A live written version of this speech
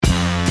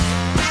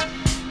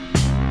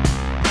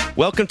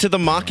Welcome to the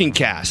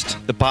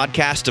Mockingcast, the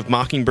podcast of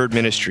Mockingbird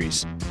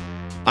Ministries.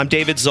 I'm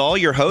David Zoll,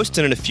 your host,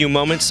 and in a few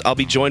moments, I'll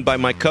be joined by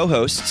my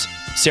co-hosts,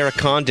 Sarah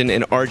Condon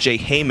and RJ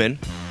Heyman.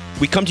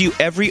 We come to you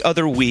every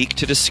other week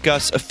to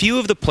discuss a few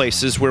of the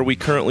places where we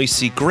currently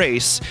see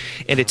grace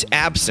and its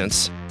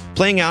absence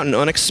playing out in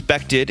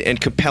unexpected and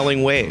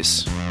compelling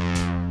ways.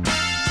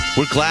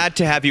 We're glad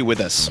to have you with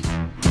us.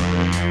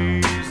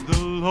 Praise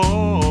the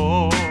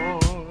Lord.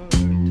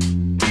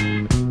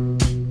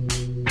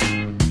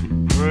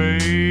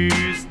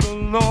 Praise the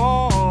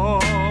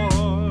Lord.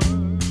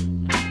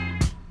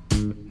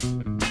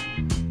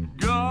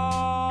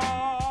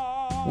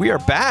 God. We are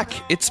back.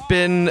 It's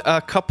been a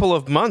couple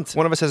of months.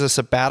 One of us has a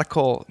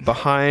sabbatical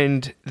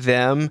behind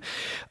them.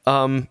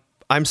 I'm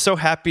so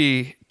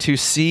happy to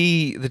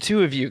see the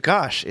two of you.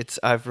 Gosh,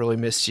 I've really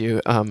missed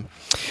you.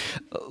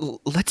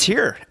 Let's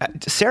hear.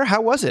 Sarah,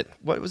 how was it?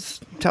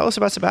 Tell us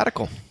about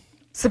sabbatical.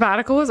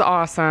 Sabbatical was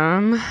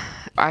awesome.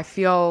 I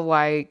feel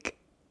like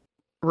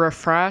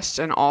refreshed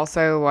and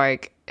also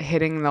like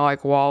hitting the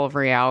like wall of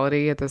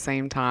reality at the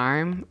same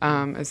time.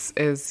 That's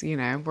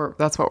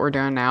what we're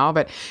doing now.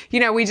 But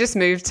we just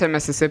moved to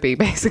Mississippi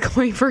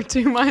basically for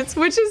 2 months,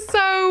 which is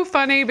so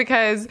funny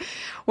because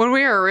when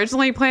we were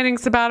originally planning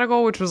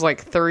sabbatical, which was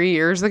like 3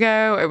 years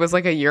ago, it was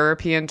like a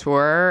European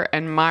tour,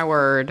 and my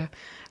word,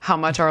 how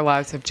much our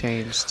lives have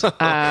changed. We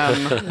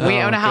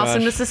own a house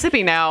in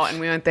Mississippi now,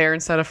 and we went there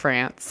instead of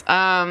France.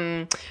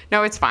 No,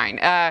 it's fine.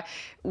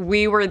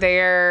 We were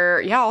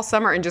there, all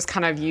summer and just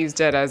kind of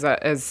used it as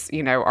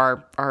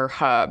our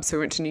hub. So we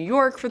went to New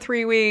York for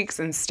 3 weeks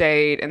and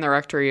stayed in the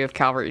rectory of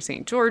Calvary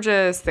St.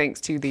 George's, thanks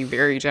to the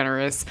very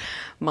generous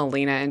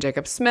Melina and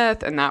Jacob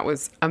Smith. And that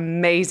was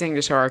amazing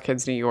to show our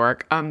kids New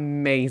York.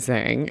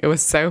 Amazing. It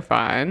was so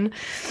fun.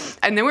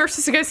 And then we were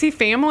supposed to go see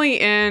family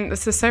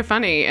this is so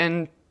funny,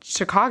 in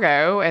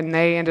Chicago, and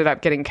they ended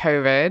up getting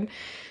COVID.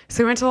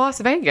 So we went to Las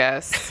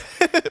Vegas.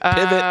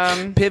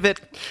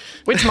 Pivot.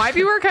 Which might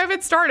be where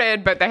COVID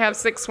started, but they have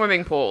 6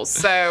 swimming pools.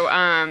 So,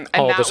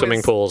 all the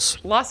swimming pools.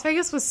 Las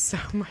Vegas was so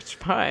much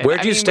fun.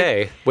 Where'd you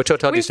stay? Which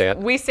hotel did you stay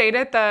at? We stayed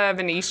at the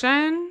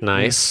Venetian.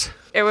 Nice.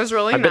 It was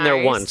really nice. I've been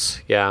there once.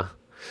 Yeah.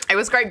 It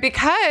was great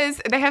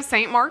because they have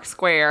St. Mark's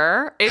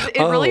Square. It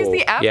really is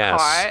the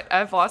Epcot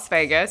of Las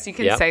Vegas. You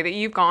can say that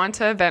you've gone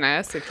to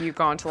Venice if you've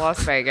gone to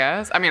Las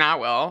Vegas. I mean, I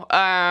will.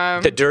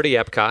 The dirty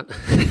Epcot.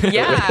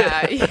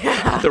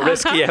 Yeah. The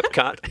risky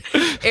Epcot.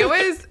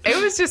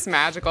 It was just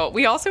magical.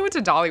 We also went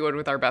to Dollywood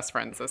with our best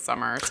friends this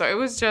summer. So it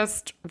was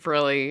just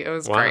really,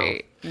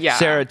 great. Yeah.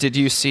 Sarah, did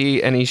you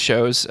see any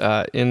shows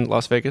in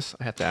Las Vegas?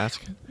 I have to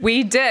ask.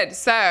 We did.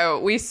 So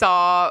we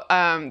saw,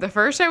 the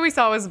first show we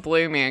saw was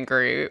Blue Man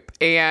Group,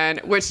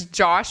 which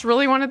Josh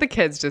really wanted the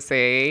kids to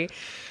see.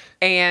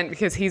 And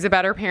because he's a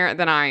better parent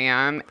than I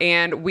am.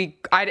 And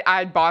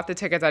I bought the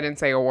tickets. I didn't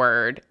say a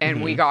word.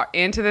 And we got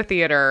into the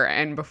theater.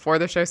 And before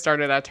the show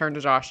started, I turned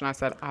to Josh and I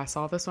said, I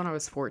saw this when I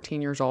was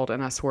 14 years old.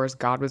 And I swear as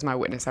God was my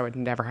witness, I would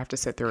never have to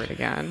sit through it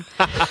again.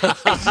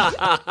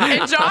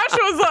 And Josh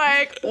was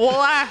like, well,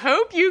 I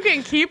hope you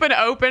can keep an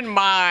open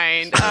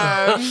mind.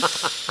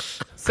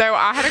 So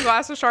I had a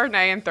glass of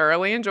Chardonnay and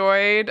thoroughly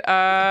enjoyed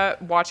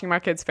watching my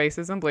kids'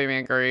 faces in Blue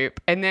Man Group.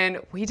 And then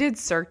we did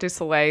Cirque du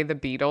Soleil, the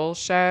Beatles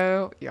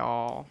show.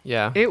 Y'all.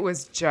 Yeah. It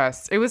was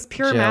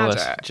pure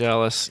magic.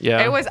 Jealous.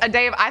 Yeah. It was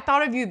Dave, I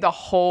thought of you the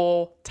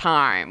whole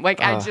time. Like,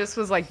 I just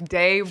was like,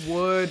 Dave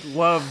would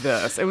love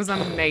this. It was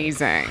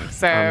amazing.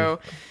 So,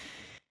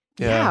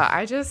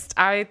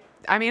 I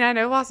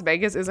know Las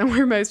Vegas isn't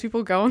where most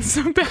people go on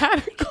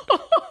sabbatical.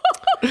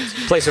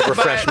 Place of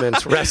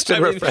refreshments,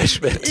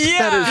 refreshments.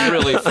 Yeah. That is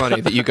really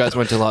funny that you guys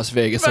went to Las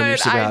Vegas on your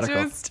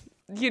sabbatical.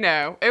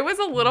 It was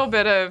a little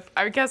bit of,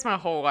 I guess my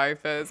whole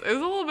life it was a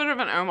little bit of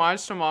an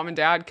homage to mom and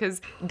dad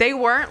because they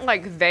weren't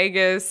like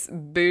Vegas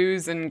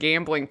booze and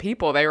gambling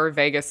people. They were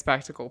Vegas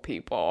spectacle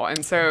people.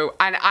 And so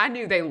I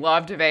knew they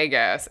loved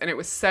Vegas, and it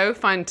was so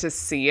fun to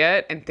see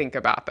it and think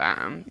about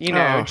them.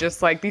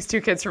 Just like these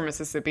 2 kids from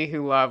Mississippi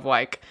who love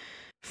like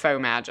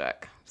faux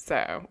magic.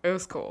 So it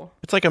was cool.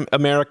 It's like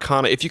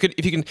Americana. If you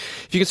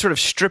can sort of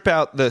strip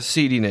out the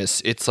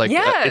seediness, it's like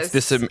it's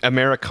this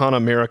Americana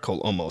miracle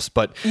almost.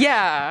 But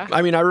yeah,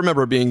 I mean, I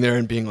remember being there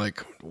and being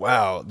like,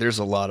 wow, there's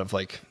a lot of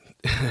like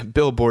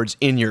billboards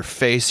in your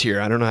face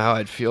here. I don't know how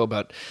I'd feel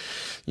about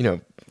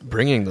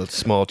bringing the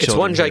small children. It's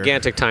one here.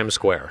 Gigantic Times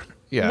Square.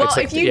 Yeah, well,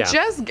 if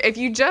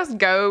you just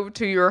go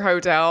to your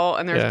hotel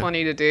and there's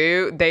plenty to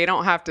do, they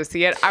don't have to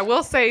see it. I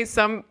will say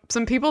some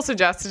people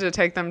suggested to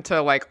take them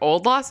to like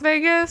old Las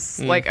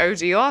Vegas, like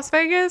OG Las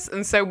Vegas,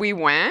 and so we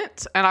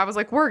went. And I was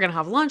like, we're gonna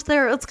have lunch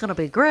there. It's gonna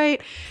be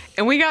great.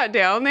 And we got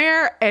down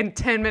there, and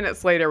 10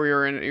 minutes later, we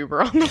were in an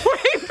Uber on the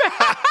way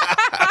back.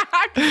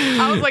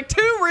 I was like,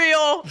 too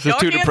real. Y'all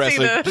too can't depressing.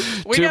 see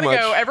this. We Too gotta much.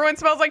 go. Everyone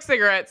smells like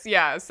cigarettes.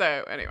 Yeah.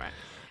 So anyway.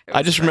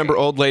 I just remember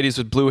old ladies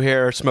with blue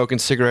hair smoking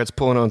cigarettes,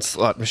 pulling on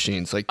slot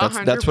machines. Like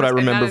that's what I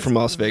remember from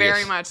Las Vegas.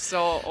 Very much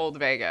still old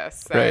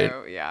Vegas. So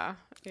right. yeah.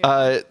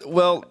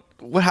 Well,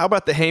 how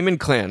about the Heyman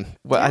clan?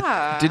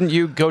 Yeah. Didn't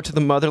you go to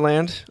the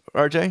motherland,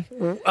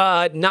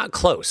 RJ? Not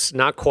close,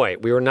 not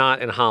quite. We were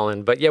not in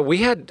Holland, but yeah, we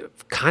had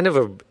kind of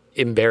a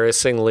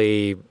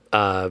embarrassingly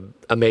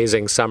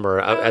amazing summer.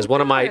 As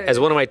one of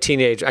my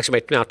teenage,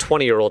 actually my now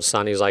 20-year-old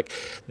son, he's like,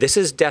 this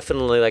is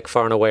definitely like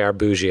far and away our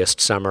bougiest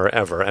summer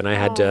ever, and I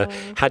had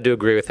to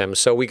agree with him.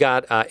 So we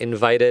got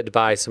invited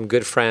by some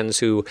good friends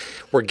who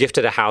were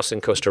gifted a house in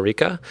Costa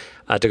Rica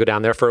to go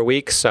down there for a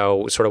week.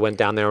 So we sort of went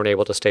down there and were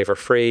able to stay for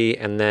free.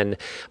 And then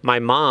my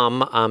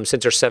mom,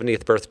 since her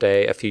 70th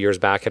birthday a few years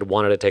back, had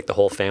wanted to take the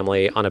whole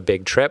family on a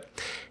big trip.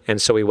 And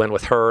so we went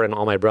with her and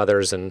all my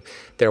brothers and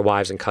their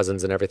wives and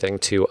cousins and everything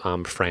to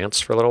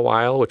France for a little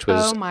while, which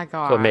was Oh my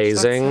gosh,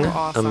 amazing, that's so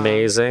awesome.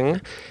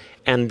 Amazing.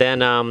 And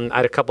then I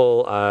had a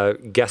couple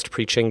guest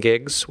preaching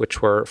gigs,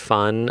 which were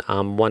fun.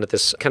 One at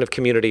this kind of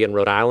community in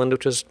Rhode Island,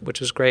 which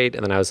was great.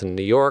 And then I was in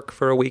New York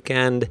for a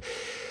weekend.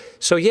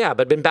 So yeah,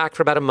 but been back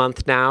for about a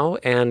month now,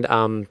 and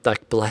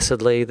like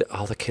blessedly,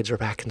 all the kids are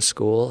back in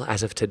school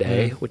as of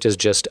today, which is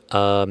just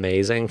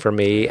amazing for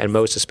me, and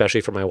most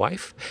especially for my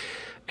wife.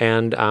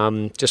 And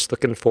just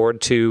looking forward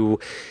to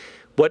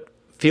what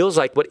feels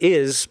like what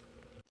is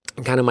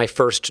kind of my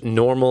first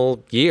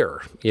normal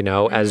year,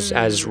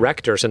 as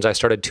rector since I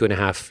started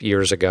 2.5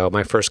 years ago,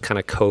 my first kind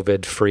of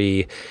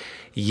COVID-free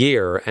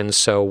year. And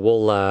so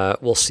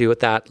we'll see what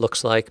that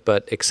looks like,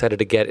 but excited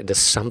to get into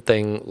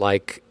something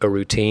like a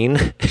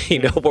routine,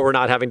 where we're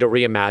not having to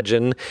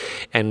reimagine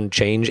and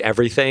change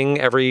everything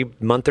every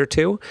month or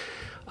two.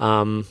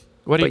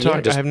 What are you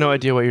talking? I have no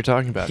idea what you're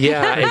talking about.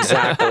 Yeah,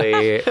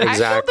 exactly. I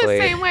feel the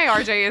same way,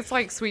 RJ. It's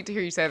like sweet to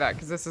hear you say that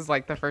because this is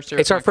like the first year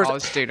it's of our my first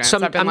college students.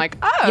 some- I've been I'm- like,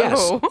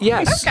 oh,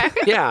 yes, okay.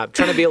 yeah.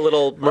 Trying to be a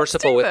little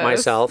merciful do with this.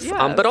 myself,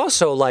 Yes. but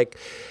also like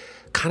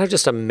kind of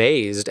just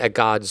amazed at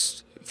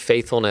God's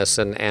faithfulness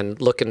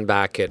and looking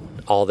back at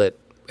all that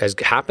has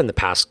happened the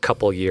past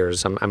couple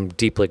years. I'm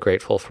deeply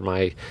grateful for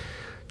my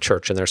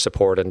church and their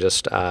support, and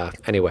just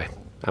anyway.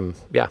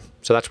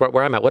 So that's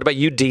where I'm at. What about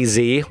you,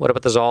 DZ? What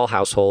about the Zoll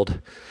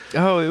household?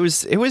 Oh, it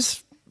was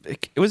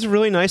a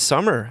really nice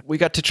summer. We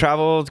got to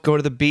travel, go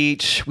to the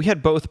beach. We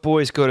had both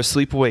boys go to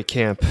sleepaway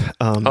camp.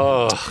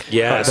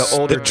 Yes, the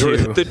older two.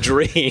 the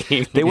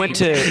dream. They went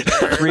to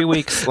 3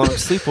 weeks long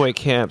sleepaway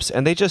camps,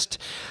 and they just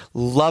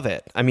love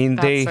it. I mean,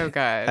 That's so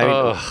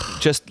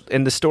good. Just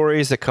in the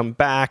stories that come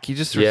back, you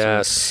just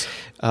Yes.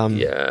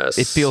 Yes.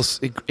 it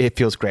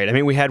feels great. I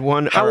mean, we had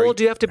one. How old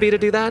do you have to be to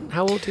do that?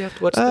 How old do you have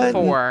to? What's the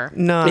 4.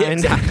 9. Yeah,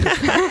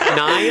 exactly.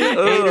 9? 8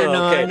 or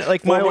 9. Okay.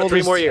 Like my 3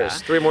 oldest, more years.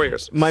 3 more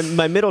years.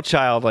 My middle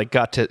child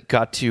got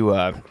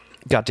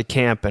to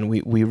camp, and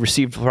we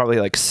received probably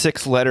like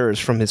 6 letters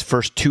from his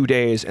first 2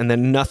 days, and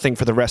then nothing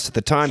for the rest of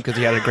the time because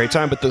he had a great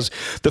time. But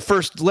the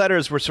first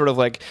letters were sort of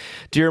like,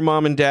 "Dear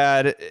Mom and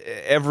Dad,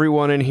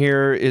 everyone in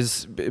here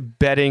is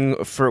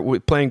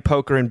playing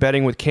poker and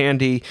betting with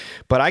candy,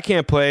 but I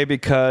can't play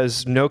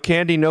because no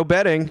candy, no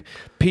betting.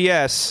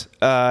 P.S.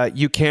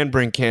 You can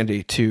bring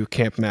candy to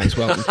Camp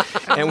Maxwell."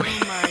 And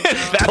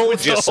that Told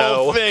was you the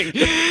whole so. thing.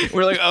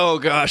 We're like, oh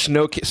gosh,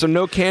 no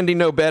candy,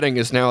 no betting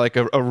is now like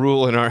a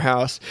rule in our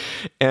house.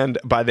 And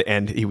by the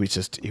end, he was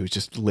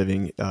just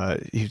living.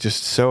 He was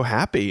just so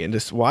happy, and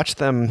just watch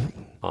them.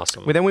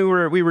 Awesome. Then we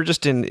were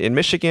just in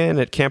Michigan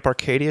at Camp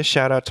Arcadia.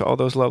 Shout out to all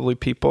those lovely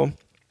people,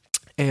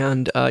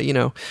 and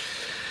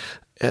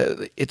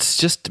it's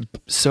just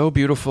so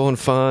beautiful and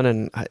fun,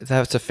 and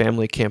that's a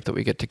family camp that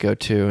we get to go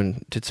to,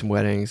 and did some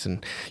weddings.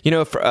 And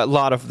for a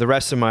lot of the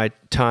rest of my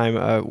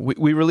time,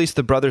 we released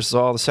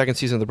the second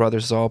season of the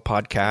Brothers Zoll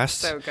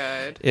podcast. So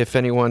good.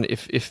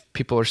 If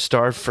people are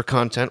starved for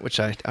content, which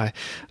I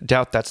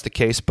doubt that's the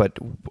case, but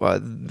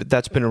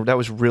that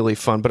was really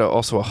fun, but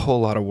also a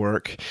whole lot of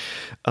work.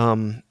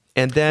 And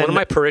then one of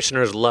my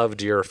parishioners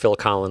loved your Phil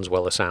Collins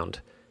Well of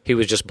Sound. He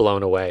was just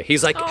blown away.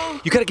 He's like,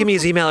 you got to give me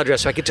his email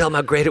address so I could tell him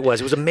how great it was.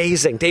 It was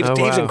amazing.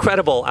 Dave's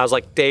incredible. I was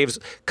like,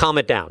 calm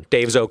it down.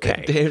 Dave's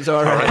okay. Dave's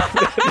all right.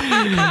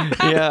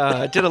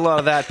 Yeah, I did a lot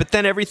of that. But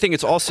then everything,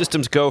 it's all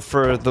systems go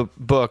for the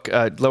book,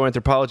 Low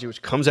Anthropology,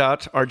 which comes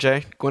out,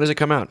 RJ. When does it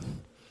come out?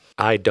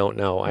 I don't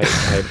know.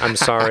 I'm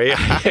sorry. In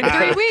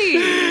 3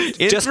 weeks.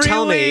 Just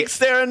tell me.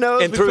 Sarah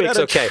knows. In 3 weeks,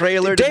 okay.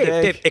 Trailer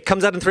Dave, it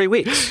comes out in 3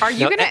 weeks. Are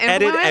you going to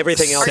edit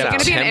everything else Are you out? going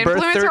to be an September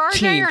influencer,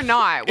 RJ, 13th. or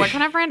not? What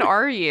kind of friend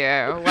are you?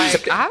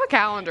 Like, I have a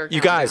calendar.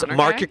 You guys, countdown,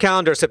 mark okay? your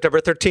calendar.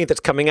 September 13th. It's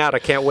coming out. I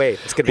can't wait.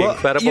 It's going to be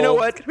incredible. You know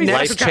what?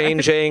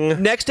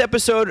 Life-changing. Next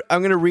episode, I'm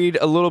going to read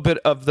a little bit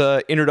of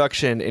the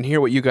introduction and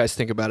hear what you guys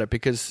think about it,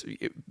 because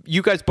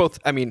you guys both,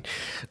 I mean,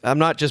 I'm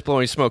not just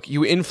blowing smoke.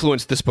 You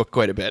influenced this book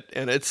quite a bit,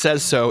 and it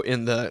says so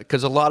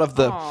because a lot of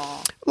the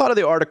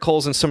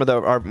articles and some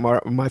of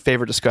my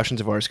favorite discussions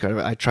of ours,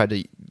 I tried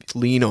to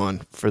lean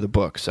on for the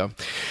book. So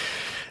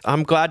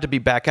I'm glad to be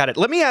back at it.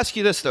 Let me ask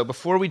you this, though,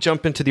 before we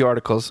jump into the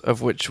articles,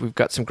 of which we've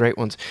got some great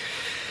ones.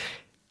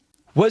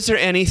 Was there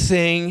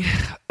anything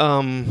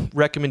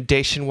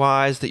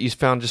recommendation-wise that you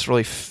found just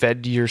really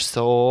fed your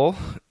soul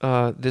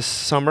this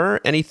summer?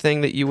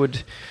 Anything that you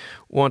would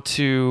want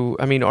to?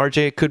 I mean,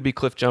 RJ, it could be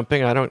cliff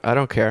jumping. I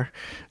don't care.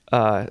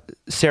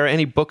 Sarah,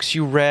 any books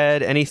you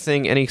read,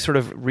 anything, any sort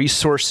of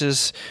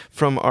resources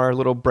from our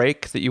little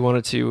break that you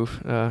wanted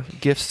to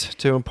gifts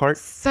to impart?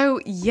 So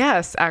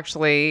yes,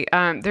 actually,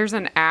 there's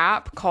an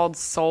app called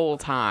Soul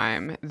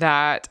Time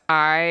that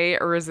I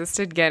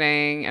resisted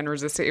getting and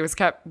resisted. It was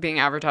kept being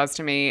advertised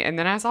to me, and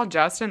then I saw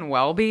Justin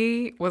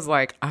Welby was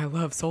like, "I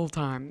love Soul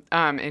Time,"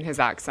 in his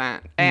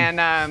accent, and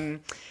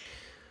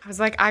I was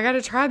like, I got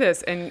to try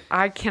this, and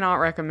I cannot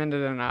recommend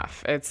it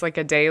enough. It's like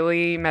a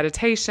daily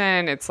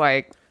meditation. It's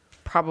like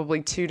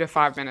probably 2 to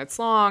 5 minutes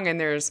long, and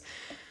there's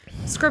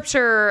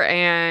scripture,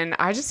 and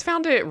I just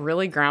found it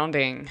really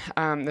grounding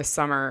this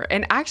summer.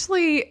 And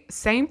actually,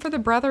 same for the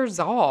Brother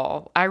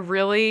Zoll. I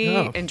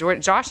really enjoyed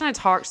it. Josh and I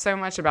talked so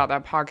much about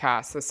that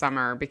podcast this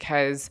summer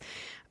because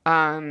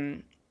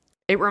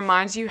it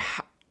reminds you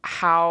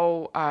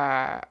how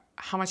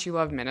much you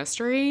love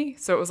ministry.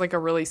 So it was like a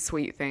really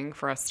sweet thing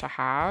for us to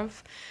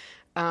have.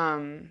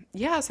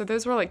 So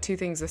those were like 2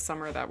 things this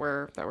summer that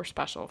were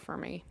special for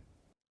me.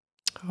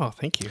 Oh,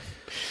 thank you.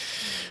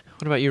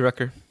 What about you,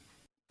 Rucker?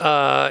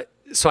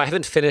 So I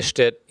haven't finished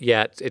it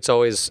yet. It's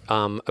always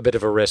a bit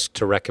of a risk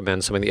to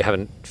recommend something that you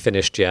haven't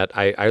finished yet.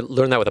 I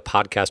learned that with a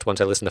podcast once.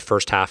 I listened to the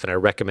first half and I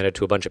recommended it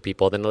to a bunch of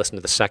people. Then I listened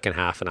to the second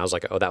half and I was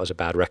like, oh, that was a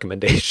bad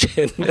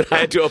recommendation. And I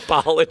had to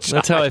apologize.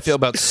 That's how I feel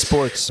about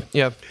sports.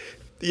 Yeah.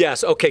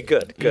 Yes. Okay.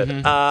 Good.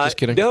 Mm-hmm. Just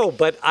kidding. No,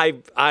 but I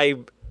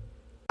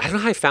don't know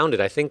how I found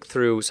it. I think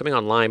through something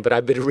online, but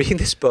I've been reading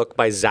this book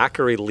by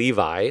Zachary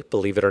Levi,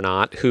 believe it or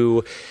not,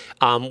 who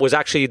was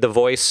actually the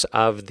voice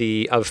of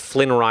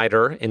Flynn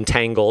Rider in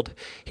Tangled.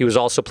 He was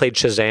also played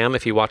Shazam.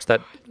 If you watch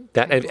that,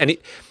 and he,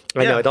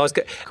 I know it always.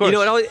 You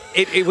know,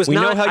 it was we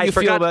not. know how you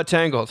feel about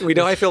Tangled. We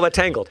know how I feel about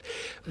Tangled,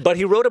 but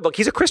he wrote a book.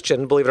 He's a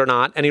Christian, believe it or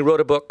not, and he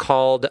wrote a book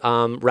called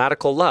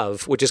Radical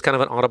Love, which is kind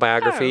of an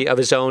autobiography of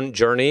his own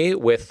journey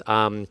with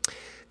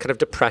kind of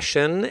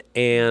depression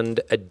and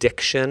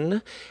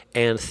addiction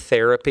and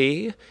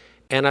therapy.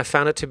 And I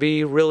found it to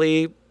be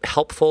really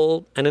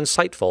helpful and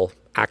insightful,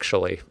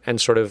 actually,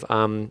 and sort of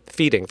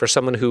feeding for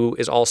someone who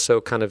is also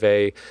kind of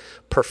a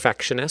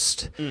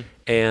perfectionist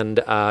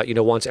and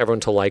wants everyone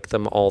to like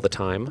them all the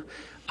time.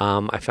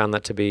 I found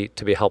that to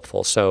be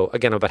helpful. So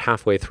again, I'm about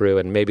halfway through,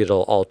 and maybe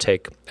it'll all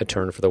take a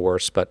turn for the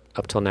worse. But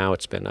up till now,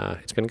 it's been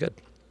good.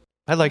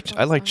 I liked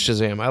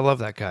Shazam. I love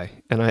that guy,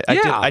 and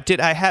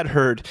I had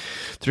heard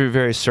through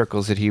various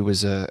circles that he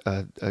was a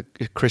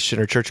Christian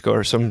or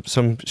churchgoer, some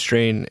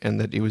strain, and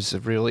that he was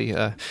really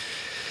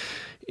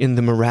in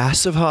the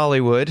morass of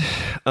Hollywood.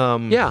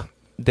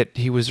 That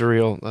he was a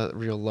real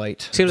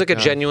light. Seems like a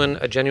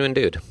genuine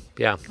dude.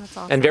 Yeah, that's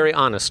awesome. And very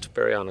honest,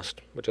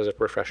 which is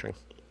refreshing.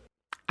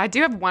 I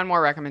do have one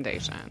more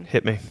recommendation.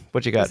 Hit me.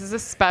 What you got? This is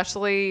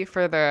especially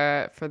for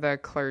the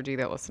clergy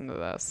that listen to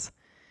this.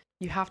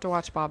 You have to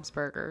watch Bob's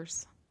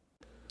Burgers.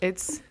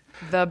 It's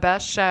the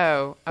best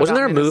show. Wasn't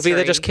there a movie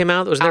that just came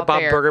out? Wasn't there a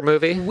Bob Burger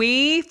movie?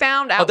 We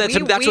found out. Oh, that's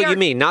what you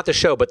mean, not the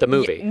show, but the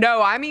movie.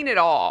 No, I mean it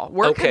all.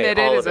 We're committed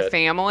as a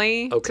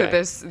family to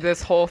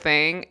this whole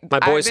thing. My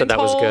boy said that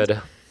was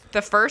good.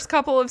 The first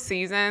couple of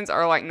seasons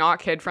are like not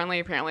kid friendly.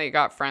 Apparently, it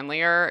got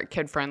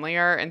kid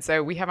friendlier, and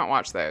so we haven't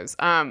watched those.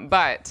 So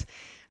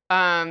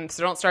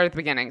don't start at the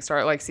beginning.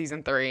 Start like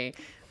season 3.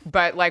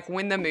 But like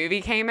when the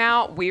movie came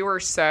out, we were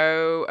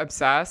so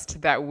obsessed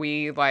that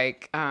we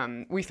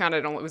found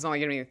it was only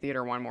going to be in the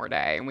theater one more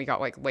day, and we got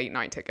like late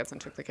night tickets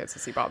and took the kids to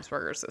see Bob's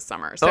Burgers this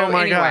summer. So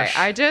gosh.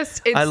 I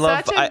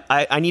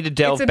need to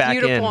delve back in.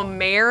 It's a beautiful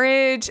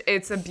marriage.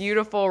 It's a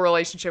beautiful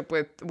relationship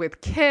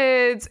with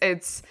kids.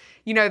 It's,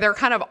 they're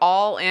kind of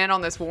all in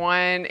on this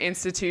one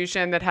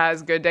institution that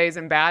has good days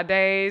and bad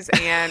days,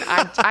 and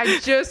I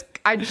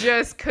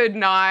just could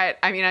not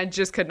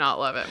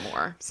love it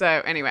more. So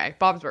anyway,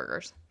 Bob's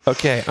Burgers.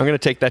 Okay, I'm going to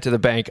take that to the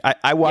bank.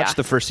 I watched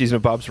the first season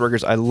of Bob's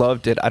Burgers. I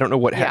loved it. I don't know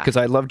what because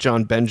I love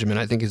John Benjamin.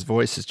 I think his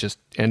voice is just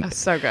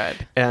so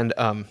good. And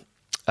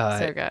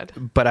so good.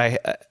 But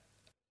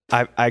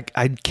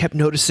I kept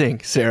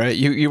noticing, Sarah,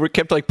 you were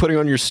kept like putting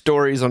on your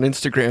stories on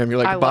Instagram.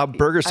 You're like Bob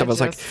Burger stuff. I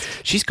was like,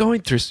 she's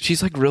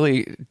like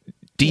really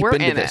deep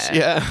into this. It.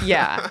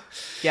 Yeah.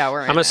 Yeah,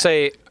 we're in it. I'm going to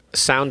say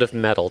Sound of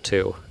Metal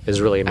too is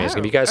really amazing.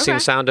 Have you guys seen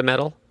Sound of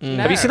Metal? No.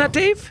 Have you seen that,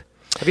 Dave?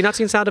 Have you not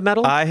seen Sound of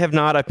Metal? I have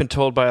not. I've been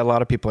told by a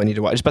lot of people I need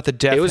to watch. It's about the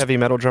deaf heavy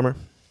metal drummer.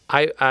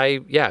 It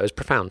was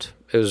profound.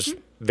 It was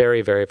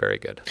very, very, very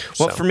good.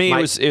 Well, for me, it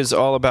was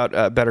all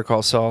about Better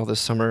Call Saul this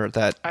summer.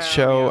 That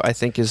show, I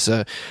think, is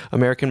an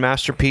American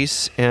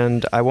masterpiece,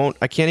 and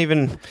I can't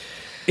even...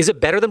 Is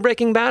it better than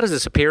Breaking Bad? Is it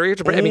superior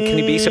to Breaking Bad? Can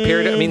you be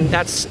superior to... I mean,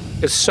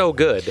 it's so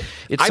good.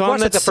 I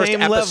watched the first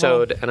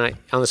episode, and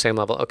on the same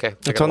level. Okay.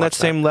 It's on that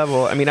same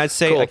level. I mean, I'd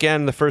say,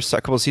 again, the first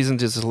couple of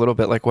seasons is a little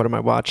bit like, what am I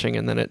watching?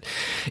 And then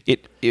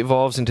it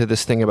evolves into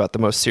this thing about the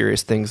most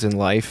serious things in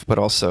life, but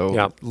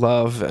also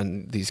love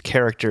and these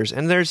characters.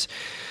 And there's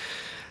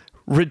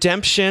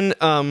redemption...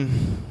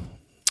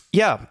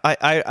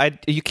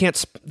 you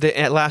can't.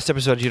 The last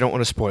episode you don't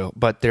want to spoil,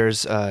 but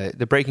there's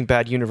the Breaking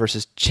Bad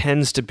universe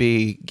tends to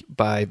be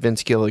by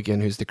Vince Gilligan,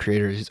 who's the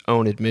creator, his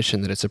own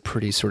admission that it's a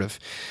pretty sort of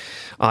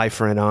eye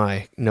for an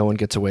eye, no one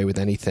gets away with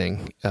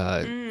anything.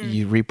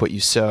 You reap what you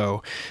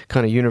sow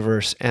kind of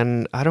universe.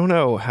 And I don't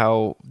know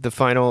how the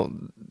final...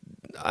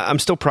 I'm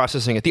still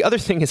processing it. The other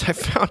thing is I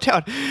found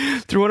out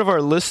through one of our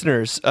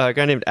listeners, a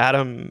guy named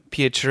Adam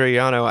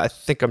Pietriano, I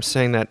think I'm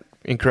saying that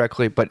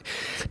incorrectly, but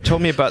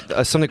told me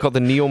about something called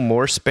the Neil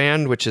Morse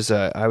Band, which is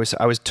I was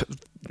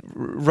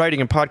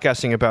writing and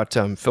podcasting about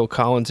Phil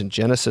Collins and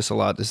Genesis a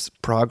lot, this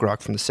prog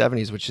rock from the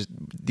 70s, which is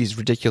these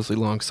ridiculously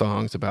long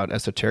songs about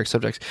esoteric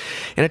subjects.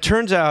 And it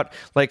turns out,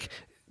 like,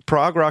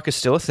 prog rock is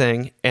still a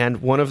thing, and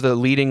one of the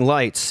leading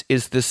lights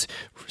is this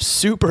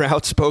super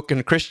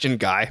outspoken Christian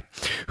guy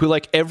who,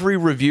 like, every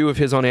review of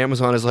his on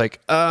Amazon is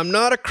like, I'm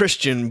not a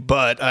Christian,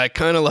 but I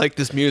kind of like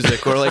this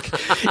music, or like,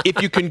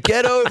 if you can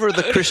get over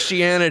the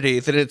Christianity,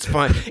 then it's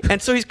fine.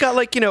 And so he's got,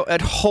 like, you know,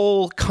 a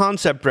whole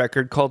concept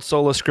record called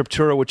Sola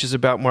Scriptura, which is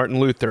about Martin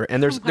Luther,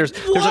 and there's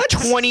a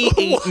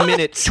 28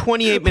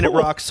 minute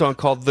rock song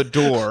called The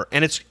Door,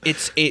 and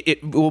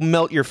it will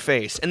melt your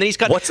face. And then he's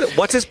got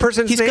what's his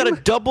person's name? He's got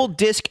a double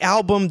disc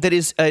album that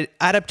is an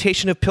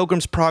adaptation of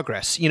Pilgrim's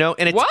Progress, you know,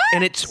 and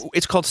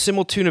it's called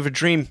Simultune of a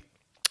Dream.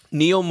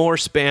 Neil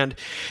Morse Band.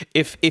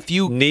 If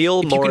you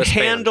can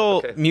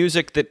handle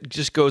music that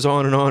just goes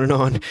on and on and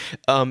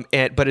on,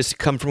 but it's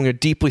come from a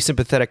deeply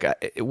sympathetic.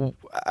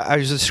 I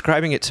was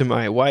describing it to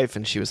my wife,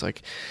 and she was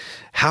like,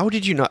 how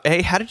did you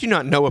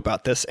not know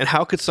about this, and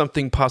how could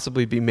something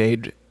possibly be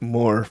made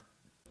more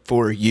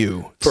for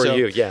you?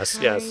 Yes.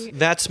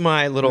 That's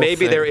my little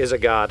Maybe thing. there is a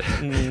God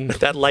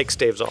that likes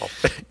Dave Zoll.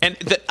 And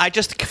I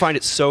just find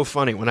it so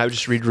funny when I would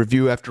just read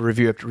review after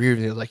review after review,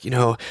 and they're like, you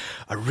know,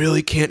 I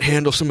really can't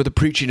handle some of the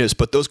preachiness,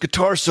 but those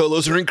guitar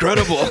solos are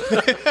incredible.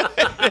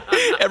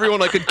 Everyone,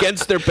 like,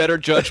 against their better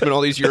judgment,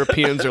 all these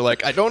Europeans are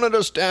like, I don't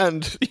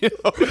understand, you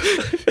know,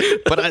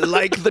 but I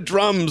like the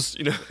drums,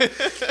 you know.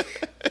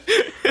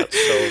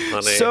 That's so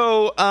funny.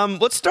 So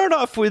let's start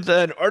off with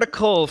an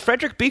article.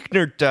 Frederick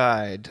Buechner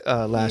died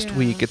last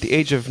week at the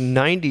age of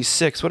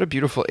 96. What a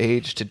beautiful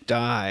age to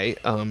die.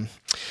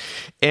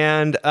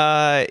 And,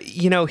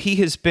 you know, he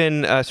has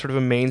been sort of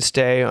a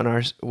mainstay on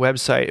our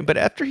website. But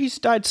after he's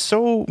died,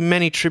 so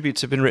many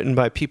tributes have been written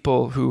by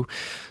people who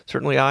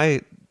certainly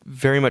I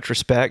very much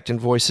respect,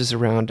 and voices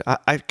around.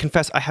 I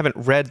confess I haven't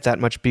read that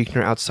much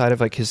Buechner outside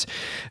of, like, his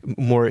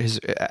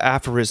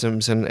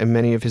aphorisms and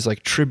many of his,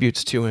 like,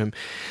 tributes to him.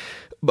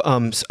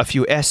 A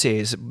few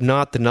essays,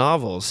 not the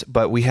novels,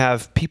 but we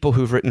have people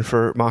who've written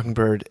for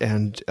Mockingbird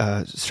and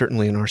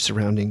certainly in our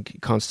surrounding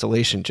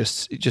constellation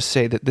just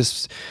say that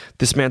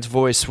this man's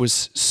voice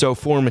was so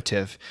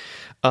formative.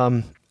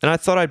 And I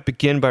thought I'd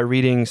begin by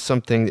reading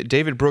something that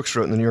David Brooks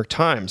wrote in the New York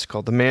Times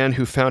called "The Man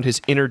Who Found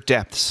His Inner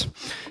Depths,"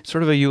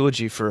 sort of a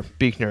eulogy for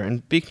Buechner.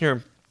 And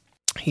Buechner,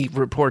 he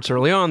reports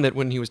early on that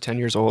when he was 10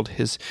 years old,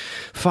 his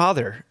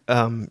father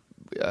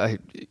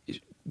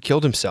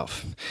killed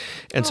himself.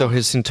 And so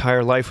his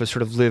entire life was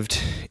sort of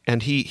lived,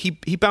 and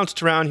he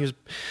bounced around. He was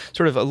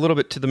sort of a little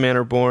bit to the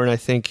manner born, I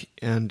think,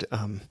 and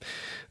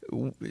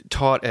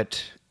taught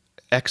at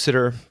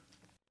Exeter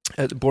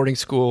at the boarding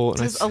school.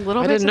 Does a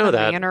little bit to the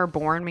manner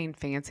born mean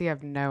fancy? I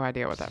have no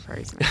idea what that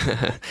phrase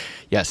means.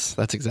 Yes,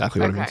 that's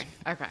exactly what it means.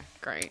 Okay,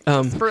 great.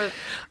 For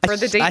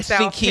the Deep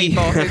South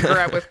people who grew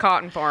up with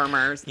cotton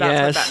farmers,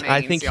 that's what that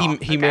means. I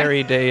think he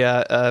married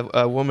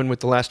a woman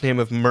with the last name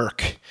of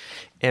Merck.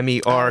 MERCK.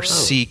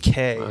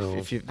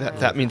 If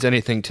that means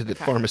anything to the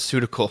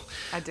pharmaceutical.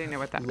 I do know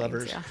what that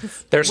lovers. means. Yeah.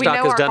 Their stock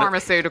has done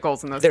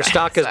pharmaceuticals in this. Their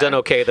stock has done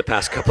okay the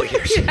past couple of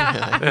years.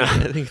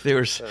 I think they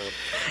were.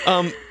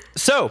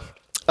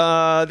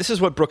 This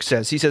is what Brooks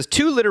says. He says,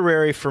 too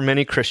literary for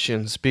many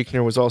Christians,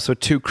 Buechner was also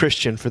too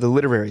Christian for the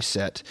literary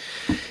set.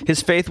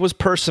 His faith was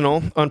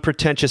personal,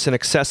 unpretentious, and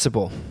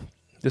accessible.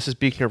 This is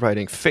Buechner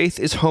writing. Faith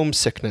is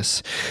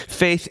homesickness.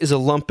 Faith is a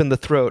lump in the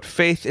throat.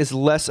 Faith is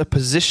less a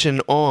position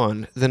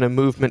on than a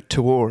movement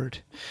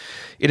toward.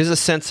 It is a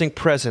sensing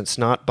presence,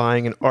 not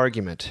buying an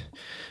argument.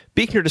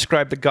 Buechner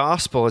described the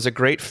gospel as a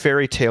great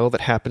fairy tale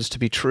that happens to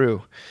be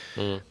true.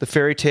 The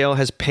fairy tale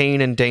has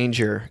pain and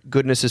danger.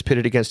 Goodness is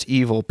pitted against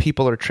evil.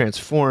 People are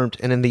transformed.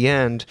 And in the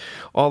end,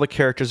 all the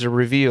characters are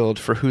revealed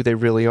for who they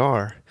really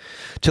are.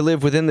 To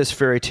live within this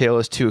fairy tale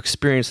is to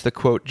experience the,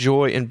 quote,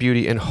 joy and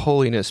beauty and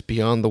holiness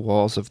beyond the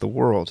walls of the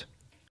world.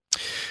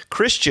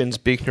 Christians,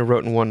 Buechner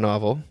wrote in one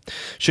novel,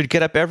 should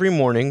get up every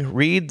morning,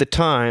 read the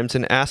Times,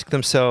 and ask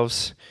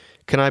themselves,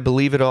 can I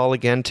believe it all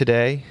again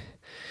today?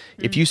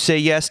 If you say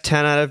yes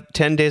 10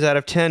 days out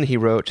of 10, he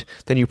wrote,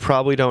 then you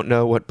probably don't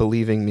know what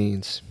believing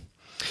means.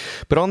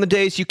 But on the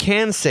days you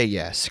can say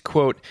yes,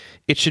 quote,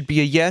 it should be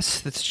a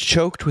yes that's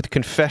choked with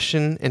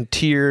confession and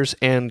tears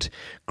and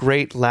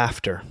great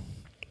laughter.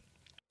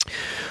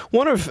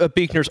 One of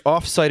Buechner's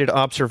oft-cited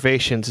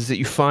observations is that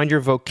you find your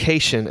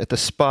vocation at the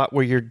spot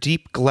where your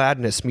deep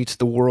gladness meets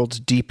the world's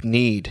deep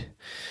need.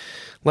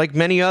 Like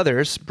many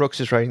others, Brooks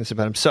is writing this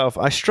about himself,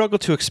 I struggle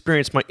to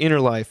experience my inner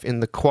life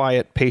in the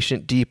quiet,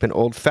 patient, deep, and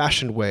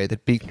old-fashioned way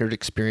that Buechner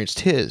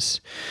experienced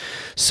his.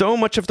 So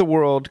much of the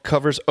world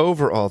covers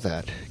over all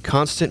that.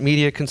 Constant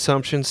media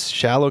consumption,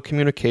 shallow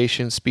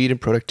communication, speed,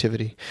 and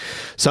productivity.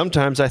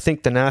 Sometimes I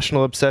think the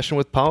national obsession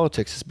with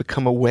politics has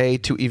become a way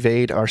to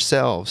evade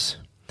ourselves.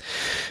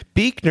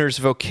 Buechner's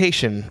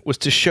vocation was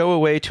to show a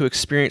way to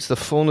experience the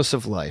fullness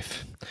of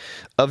life.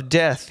 Of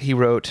death, he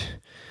wrote,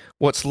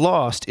 "What's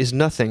lost is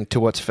nothing to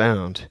what's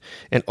found,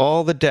 and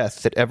all the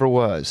death that ever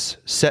was,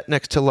 set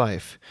next to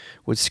life,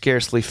 would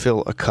scarcely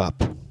fill a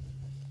cup."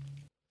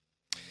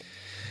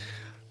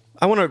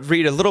 I want to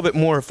read a little bit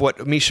more of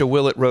what Misha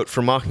Willett wrote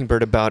for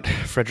Mockingbird about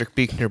Frederick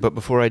Buechner, but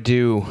before I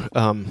do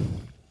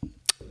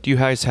you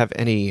guys have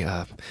any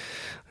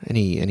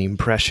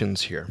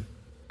impressions here?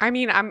 I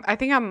mean, I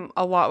think I'm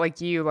a lot like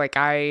you. Like,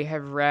 I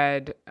have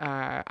read,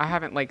 I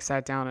haven't like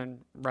sat down and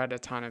read a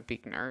ton of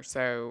Buechner.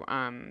 So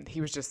he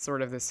was just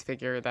sort of this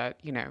figure that,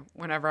 you know,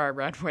 whenever I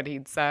read what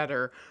he'd said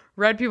or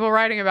read people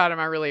writing about him,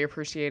 I really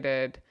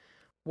appreciated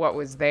what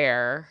was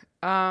there.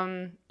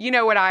 You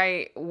know, what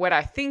I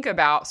think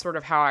about sort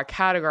of how I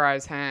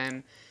categorize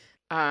him,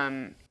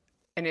 and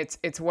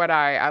it's what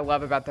I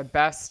love about the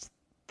best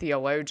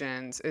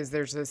theologians is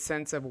there's a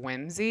sense of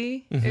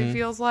whimsy, it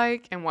feels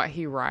like, in what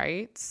he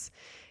writes.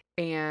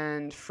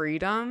 And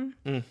freedom.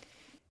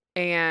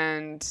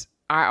 And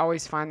I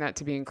always find that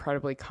to be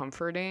incredibly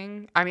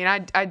comforting. I mean,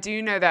 I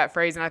do know that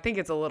phrase, and I think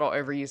it's a little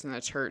overused in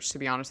the church, to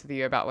be honest with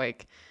you, about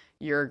like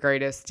your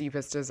greatest,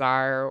 deepest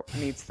desire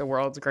meets the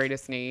world's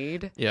greatest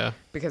need. Yeah.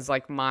 Because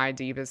like my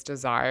deepest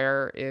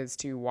desire is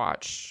to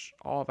watch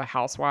all the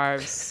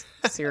Housewives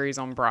series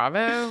on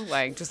Bravo,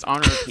 like just on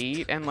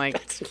repeat, and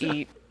like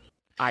eat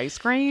ice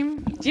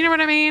cream. Do you know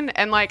what I mean?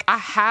 And like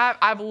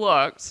I've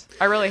looked,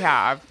 I really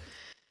have.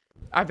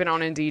 I've been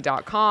on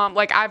Indeed.com.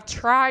 Like, I've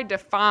tried to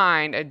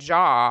find a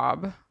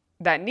job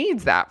that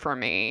needs that from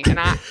me, and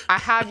I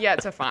have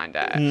yet to find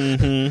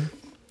it.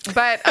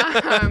 But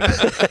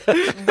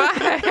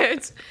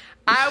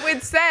I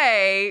would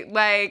say,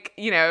 like,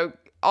 you know,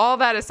 all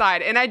that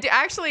aside, and I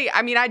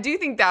do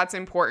think that's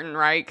important,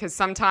 right? Because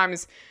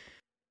sometimes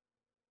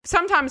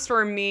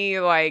for me,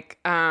 like,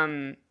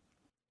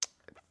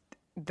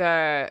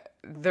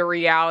 the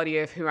reality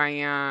of who I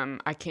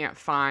am, I can't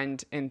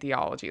find in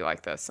theology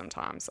like this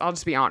sometimes. I'll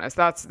just be honest.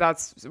 That's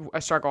a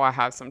struggle I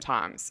have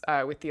sometimes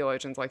with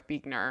theologians like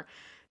Buechner.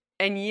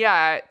 And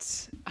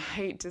yet, I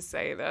hate to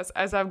say this,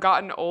 as I've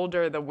gotten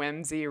older, the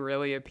whimsy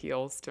really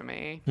appeals to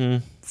me.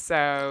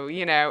 So,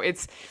 you know,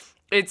 it's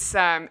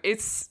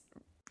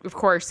of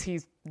course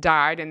he's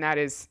died, and that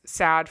is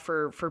sad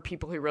for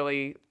people who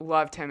really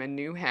loved him and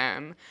knew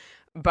him.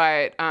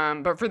 But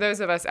for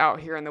those of us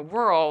out here in the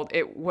world,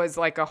 it was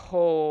like a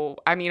whole,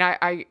 I mean,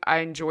 I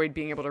enjoyed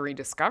being able to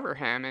rediscover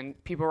him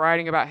and people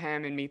writing about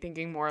him and me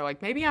thinking more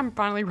like, maybe I'm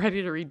finally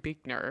ready to read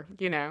Buechner,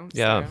 you know?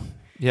 Yeah. So.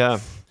 Yeah.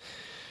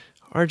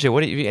 RJ,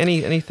 what do you,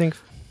 anything?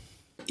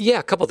 Yeah,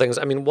 a couple things.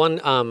 I mean, one,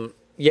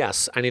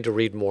 yes, I need to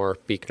read more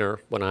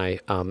Buechner when I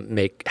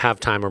have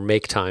time or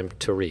make time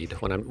to read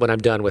when I'm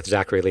done with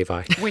Zachary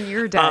Levi. When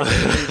you're done, you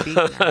read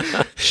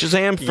Buechner.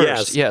 Shazam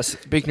first. Yes.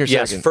 Buechner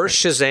second. Yes, first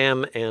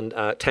Shazam and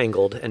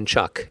Tangled and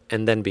Chuck,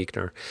 and then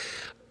Buechner.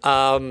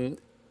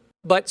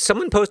 But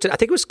someone posted, I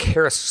think it was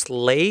Kara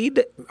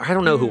Slade, I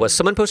don't know who it was,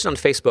 someone posted on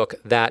Facebook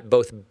that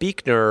both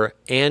Buechner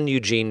and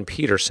Eugene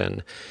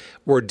Peterson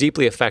were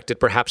deeply affected,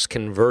 perhaps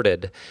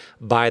converted,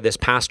 by this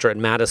pastor at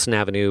Madison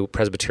Avenue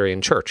Presbyterian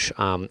Church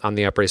on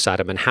the Upper East Side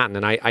of Manhattan.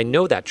 And I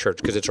know that church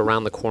because it's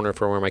around the corner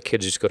from where my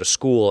kids used to go to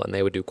school, and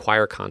they would do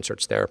choir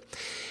concerts there.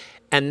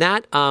 And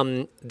that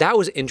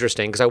was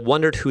interesting because I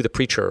wondered who the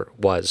preacher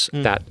was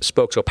that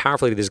spoke so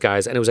powerfully to these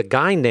guys. And it was a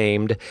guy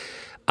named,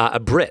 a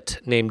Brit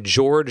named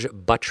George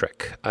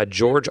Buttrick,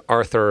 George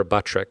Arthur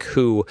Buttrick,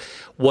 who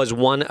was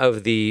one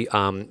of the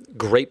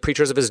great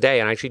preachers of his day.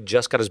 And I actually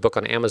just got his book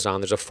on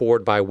Amazon. There's a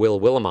foreword by Will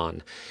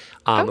Willimon.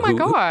 Oh my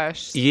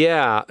gosh.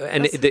 Yeah.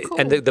 And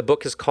the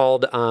book is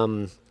called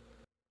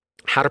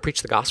How to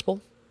Preach the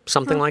Gospel,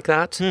 something like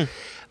that.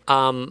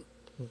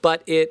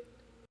 But it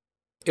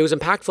was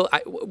impactful.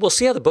 We'll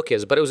see how the book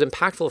is, but it was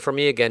impactful for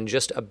me again,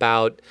 just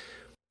about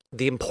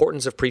the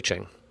importance of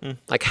preaching,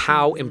 like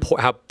how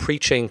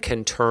preaching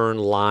can turn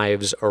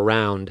lives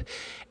around.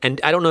 And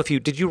I don't know if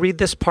did you read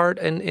this part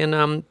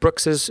in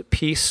Brooks's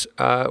piece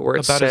where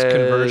it about says, his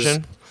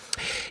conversion?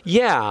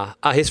 Yeah,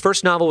 his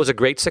first novel was a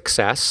great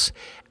success.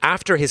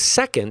 After his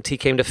second, he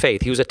came to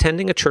faith. He was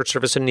attending a church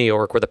service in New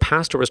York where the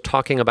pastor was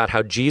talking about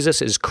how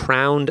Jesus is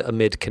crowned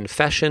amid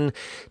confession,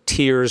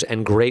 tears,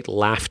 and great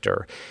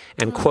laughter.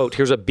 And, quote,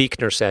 here's what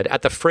Buechner said,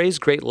 "At the phrase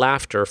great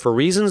laughter, for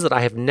reasons that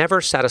I have never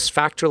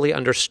satisfactorily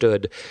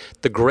understood,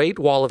 the Great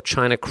Wall of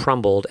China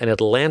crumbled and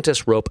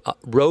Atlantis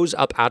rose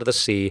up out of the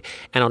sea,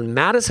 and on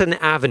Madison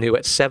Avenue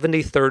at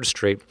 73rd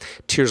Street,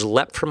 tears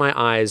leapt from my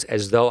eyes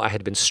as though I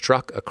had been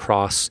struck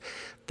across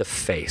the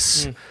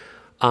face."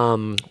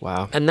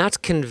 Wow. And that's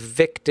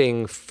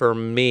convicting for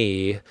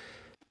me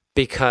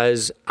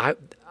because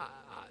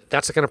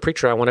that's the kind of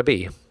preacher I want to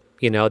be.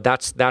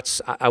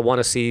 I want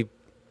to see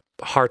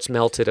hearts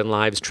melted and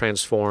lives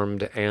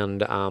transformed.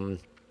 And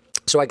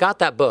so I got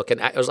that book, and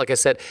I was, like I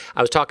said,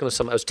 I was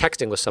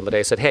texting with somebody.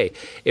 I said, hey,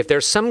 if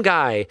there's some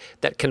guy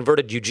that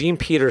converted Eugene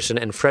Peterson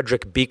and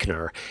Frederick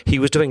Buechner, he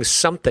was doing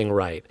something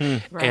right.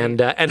 Right.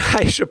 And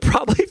I should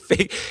probably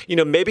think,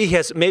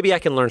 maybe I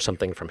can learn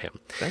something from him.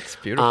 That's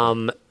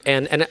beautiful.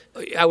 And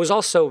I was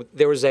also,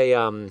 there was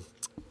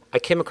I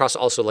came across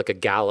also like a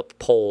Gallup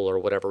poll or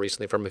whatever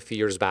recently from a few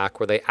years back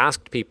where they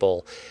asked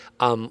people,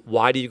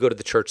 why do you go to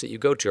the church that you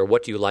go to, or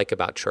what do you like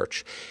about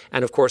church?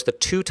 And of course, the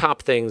two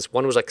top things,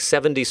 one was like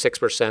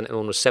 76% and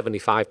one was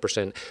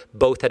 75%,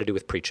 both had to do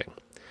with preaching.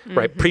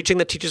 Right? Preaching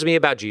that teaches me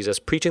about Jesus,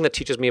 preaching that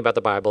teaches me about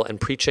the Bible,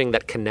 and preaching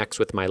that connects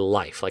with my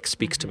life, like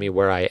speaks to me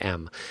where I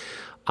am.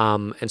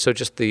 And so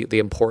just the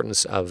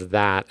importance of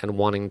that and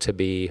wanting to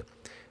be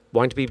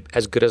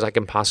as good as I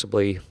can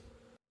possibly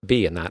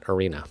be in that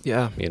arena.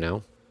 Yeah.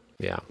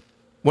 Yeah.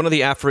 One of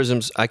the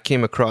aphorisms I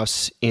came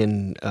across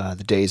in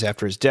the days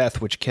after his death,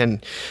 which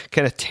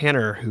Kenneth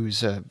Tanner,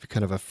 who's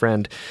kind of a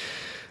friend,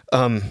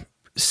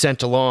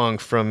 sent along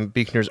from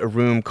Buechner's A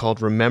Room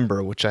Called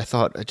Remember, which I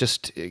thought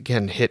just,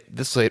 again,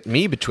 hit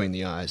me between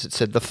the eyes. It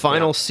said, the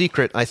final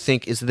secret, I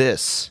think, is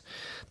this,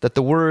 that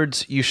the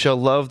words, you shall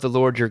love the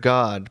Lord your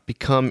God,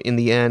 become in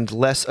the end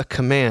less a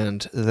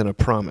command than a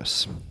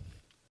promise.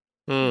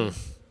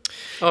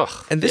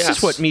 Oh, and this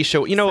is what Misha,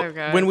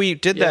 when we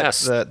did that,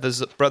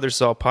 the Brothers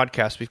Zoll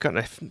podcast, we've gotten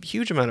a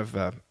huge amount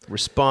of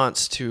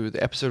response to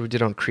the episode we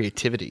did on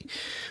creativity,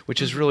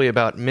 which is really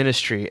about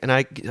ministry. And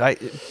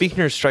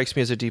Buechner strikes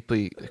me as a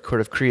deeply sort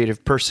of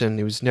creative person.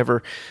 He was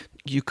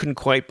you couldn't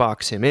quite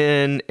box him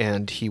in,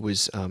 and he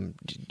was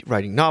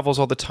writing novels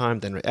all the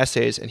time, then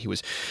essays, and he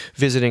was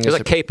visiting as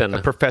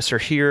a professor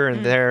here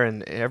and there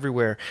and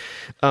everywhere.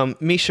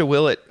 Misha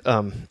Willett,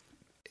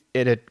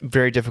 at a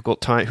very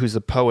difficult time, who's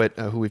the poet,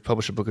 who we've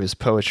published a book of his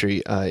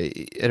poetry, at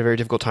a very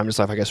difficult time in his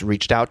life, I guess,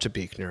 reached out to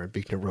Buechner, and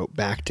Buechner wrote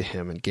back to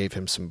him and gave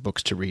him some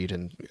books to read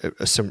and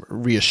some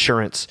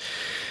reassurance.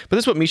 But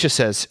this is what Misha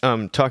says,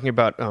 talking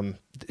about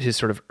his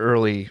sort of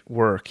early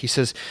work. He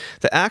says,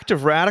 the act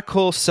of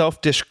radical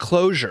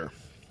self-disclosure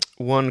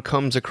one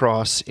comes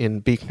across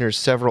in Buechner's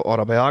several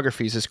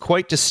autobiographies is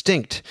quite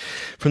distinct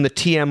from the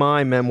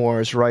TMI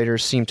memoirs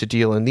writers seem to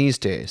deal in these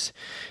days.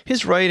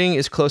 His writing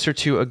is closer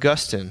to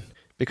Augustine,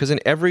 because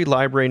in every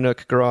library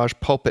nook, garage,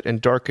 pulpit,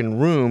 and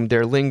darkened room,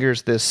 there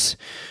lingers this,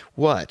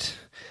 what?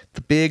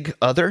 The big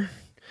other?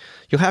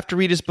 You'll have to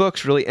read his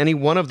books, really any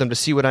one of them, to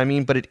see what I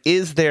mean, but it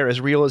is there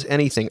as real as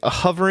anything, a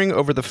hovering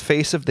over the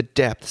face of the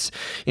depths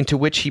into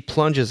which he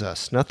plunges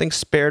us, nothing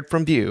spared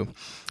from view,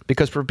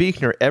 because for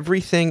Buechner,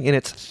 everything in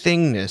its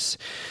thingness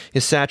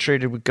is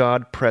saturated with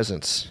God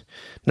presence.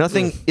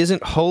 Nothing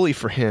isn't holy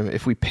for him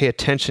if we pay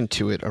attention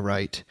to it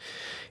aright.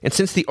 And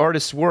since the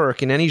artist's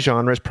work in any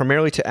genre is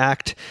primarily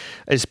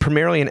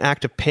an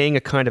act of paying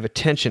a kind of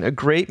attention, a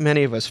great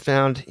many of us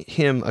found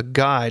him a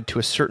guide to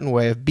a certain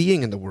way of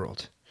being in the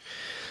world.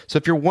 So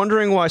if you're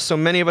wondering why so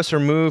many of us are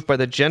moved by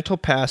the gentle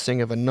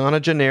passing of a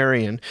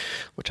nonagenarian,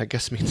 which I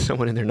guess means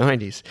someone in their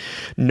 90s,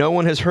 no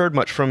one has heard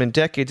much from in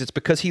decades, it's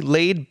because he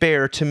laid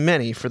bare to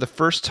many for the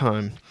first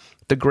time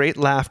the great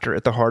laughter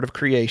at the heart of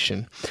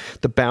creation,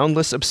 the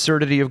boundless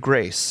absurdity of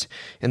grace,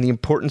 and the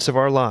importance of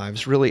our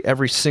lives, really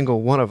every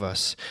single one of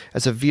us,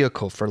 as a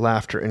vehicle for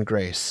laughter and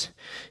grace.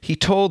 He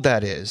told,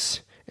 that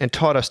is, and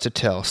taught us to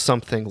tell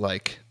something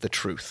like the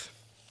truth.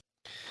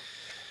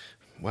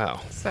 Wow.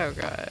 So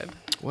good.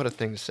 What a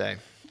thing to say.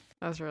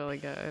 That's really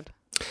good.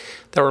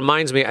 That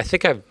reminds me, I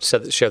think I've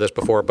shared this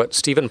before, but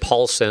Stephen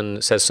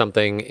Paulson says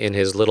something in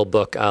his little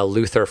book,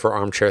 Luther for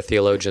Armchair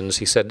Theologians.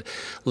 He said,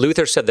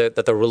 Luther said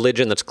that the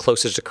religion that's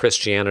closest to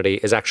Christianity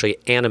is actually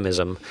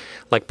animism,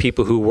 like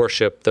people who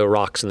worship the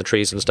rocks and the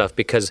trees and stuff,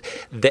 because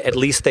at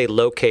least they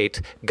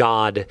locate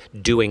God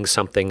doing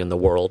something in the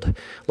world,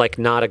 like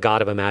not a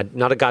God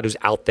who's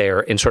out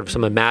there in sort of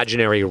some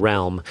imaginary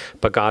realm,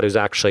 but God who's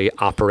actually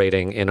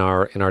operating in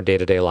our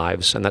day-to-day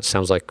lives. And that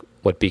sounds like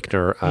what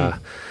Buechner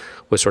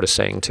was sort of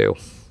saying too.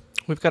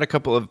 We've got a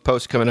couple of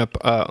posts coming up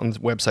on the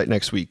website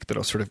next week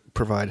that'll sort of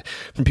provide,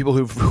 from people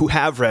who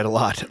have read a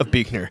lot of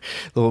Buechner,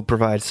 they'll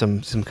provide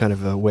some kind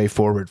of a way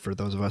forward for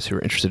those of us who are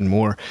interested in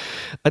more.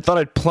 I thought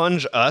I'd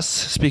plunge us,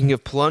 speaking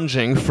of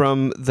plunging,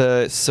 from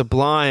the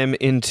sublime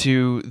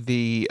into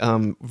the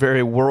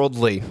very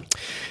worldly,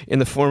 in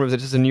the form of,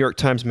 this is a New York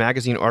Times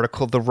Magazine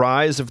article, The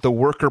Rise of the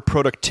Worker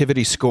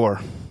Productivity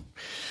Score.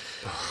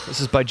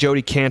 This is by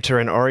Jody Cantor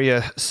and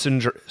Arya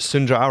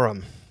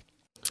Sundaram.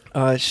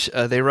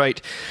 They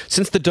write,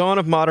 since the dawn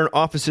of modern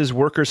offices,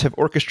 workers have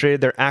orchestrated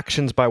their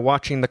actions by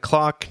watching the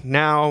clock.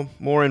 Now,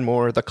 more and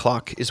more, the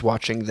clock is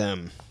watching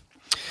them.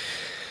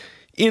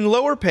 In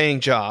lower-paying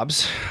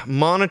jobs,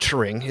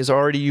 monitoring is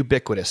already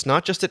ubiquitous,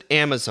 not just at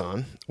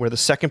Amazon, where the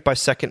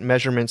second-by-second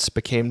measurements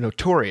became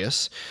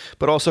notorious,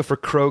 but also for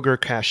Kroger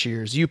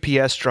cashiers,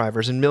 UPS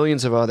drivers, and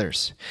millions of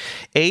others.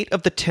 8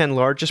 of the 10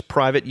 largest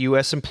private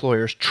U.S.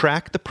 employers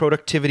track the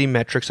productivity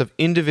metrics of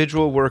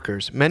individual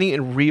workers, many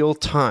in real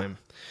time,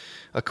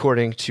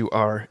 according to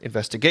our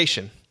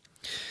investigation.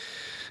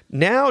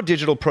 Now,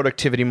 digital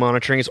productivity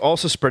monitoring is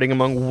also spreading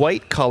among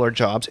white-collar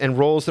jobs and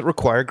roles that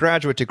require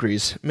graduate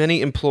degrees.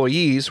 Many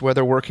employees,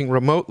 whether working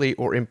remotely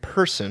or in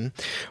person,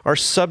 are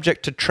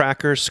subject to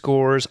trackers,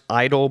 scores,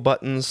 idle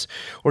buttons,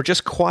 or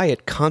just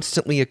quiet,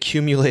 constantly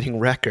accumulating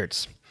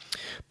records.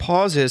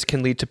 Pauses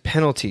can lead to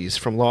penalties,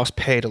 from lost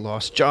pay to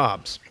lost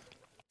jobs.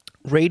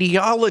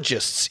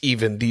 Radiologists,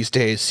 even these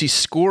days, see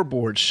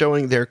scoreboards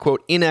showing their,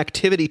 quote,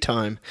 inactivity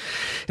time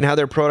and how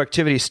their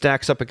productivity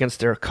stacks up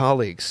against their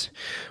colleagues.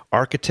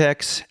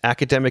 Architects,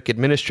 academic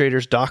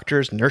administrators,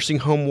 doctors, nursing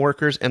home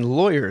workers, and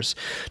lawyers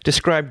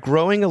describe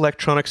growing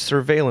electronic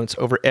surveillance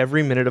over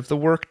every minute of the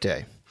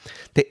workday.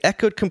 They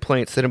echoed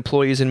complaints that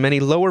employees in many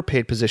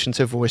lower-paid positions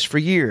have voiced for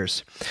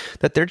years,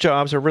 that their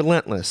jobs are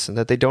relentless and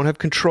that they don't have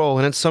control,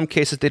 and in some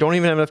cases they don't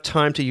even have enough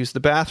time to use the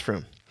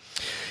bathroom.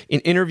 In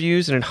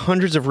interviews and in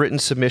hundreds of written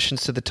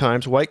submissions to the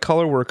Times,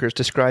 white-collar workers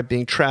describe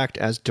being tracked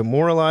as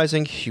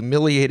demoralizing,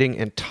 humiliating,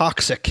 and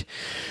toxic.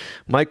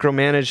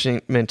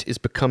 Micromanagement is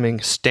becoming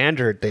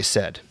standard, they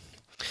said.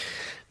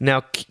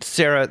 Now,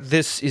 Sarah,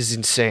 this is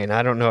insane.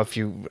 I don't know if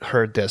you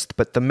heard this,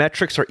 but the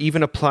metrics are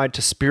even applied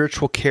to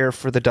spiritual care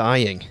for the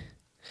dying.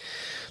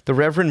 The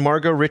Reverend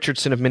Margot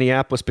Richardson of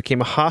Minneapolis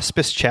became a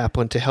hospice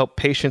chaplain to help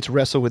patients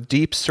wrestle with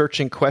deep,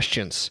 searching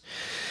questions.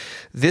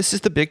 This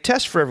is the big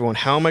test for everyone.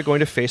 How am I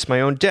going to face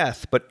my own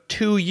death? But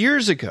 2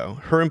 years ago,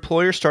 her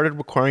employer started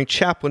requiring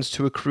chaplains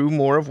to accrue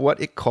more of what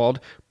it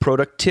called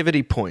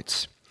productivity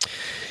points.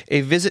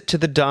 A visit to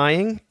the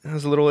dying,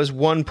 as little as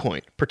 1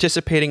 point.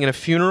 Participating in a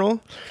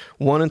funeral,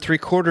 1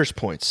 3/4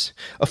 points.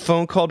 A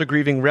phone call to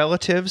grieving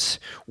relatives,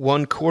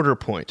 1/4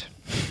 point.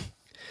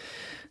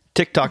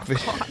 TikTok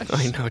videos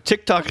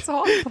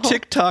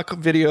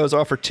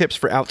offer tips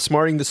for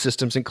outsmarting the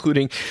systems,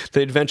 including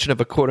the invention of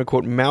a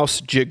quote-unquote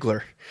mouse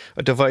jiggler,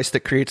 a device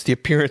that creates the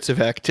appearance of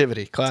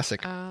activity.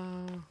 Classic.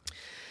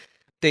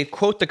 They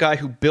quote the guy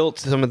who built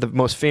some of the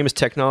most famous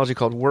technology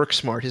called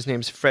WorkSmart. His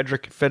name's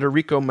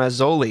Federico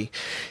Mazzoli.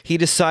 He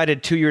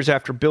decided 2 years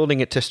after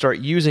building it to start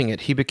using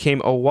it. He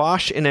became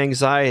awash in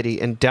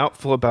anxiety and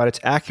doubtful about its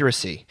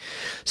accuracy.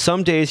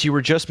 Some days you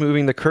were just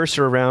moving the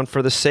cursor around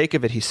for the sake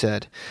of it, he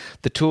said.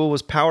 The tool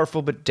was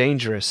powerful but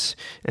dangerous,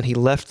 and he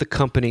left the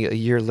company a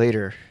year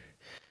later.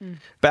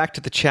 Back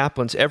to the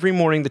chaplains. Every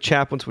morning, the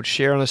chaplains would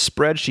share on a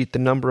spreadsheet the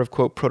number of,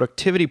 quote,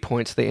 productivity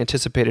points they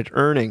anticipated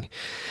earning.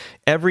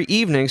 Every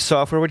evening,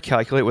 software would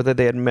calculate whether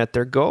they had met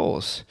their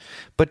goals.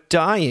 But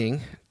dying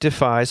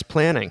defies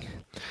planning.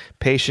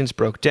 Patients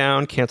broke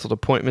down, canceled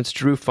appointments,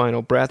 drew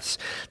final breaths.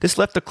 This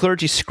left the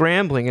clergy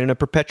scrambling and in a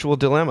perpetual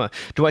dilemma.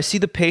 Do I see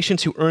the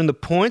patients who earn the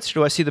points, or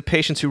do I see the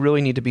patients who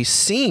really need to be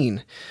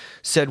seen?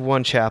 Said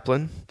one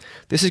chaplain.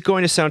 This is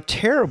going to sound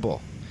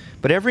terrible.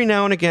 But every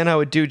now and again, I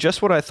would do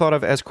just what I thought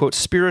of as, quote,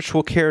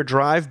 spiritual care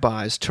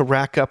drive-bys to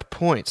rack up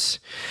points.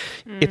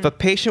 If a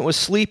patient was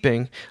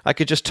sleeping, I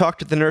could just talk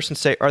to the nurse and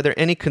say, are there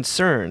any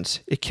concerns?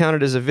 It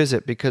counted as a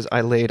visit because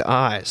I laid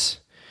eyes.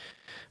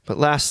 But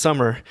last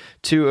summer,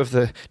 2 of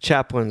the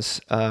chaplains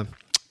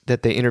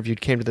that they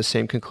interviewed came to the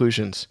same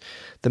conclusions.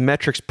 The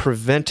metrics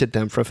prevented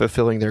them from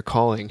fulfilling their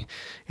calling,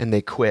 and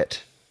they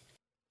quit.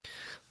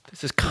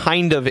 This is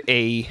kind of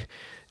a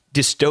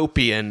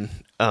dystopian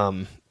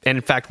and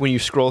in fact, when you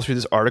scroll through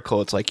this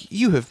article, it's like,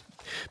 you have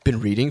been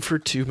reading for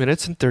 2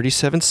 minutes and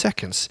 37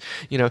 seconds.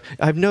 You know,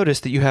 I've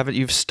noticed that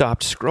you've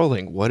stopped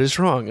scrolling. What is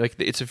wrong? Like,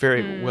 it's a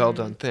very well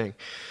done thing.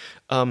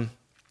 I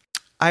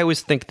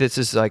always think this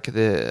is like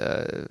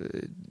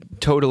the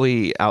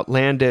totally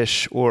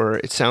outlandish, or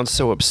it sounds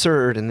so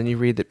absurd. And then you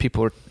read that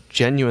people are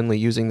genuinely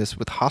using this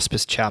with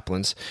hospice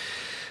chaplains.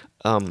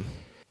 We're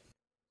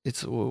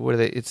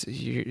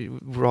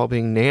all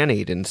being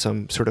nannied in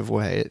some sort of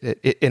way,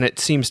 and it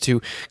seems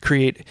to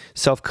create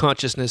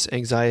self-consciousness,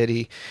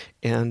 anxiety,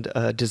 and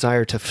a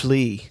desire to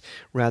flee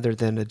rather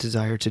than a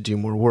desire to do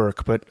more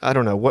work. But I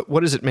don't know, what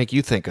does it make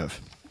you think of?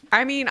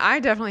 I mean, I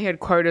definitely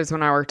had quotas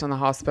when I worked in the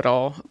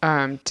hospital.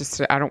 I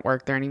don't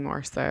work there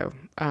anymore, so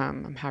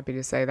I'm happy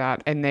to say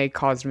that. And they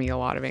caused me a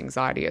lot of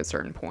anxiety at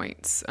certain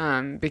points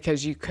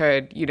because you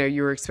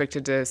were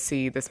expected to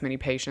see this many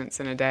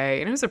patients in a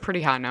day, and it was a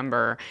pretty high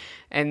number.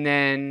 And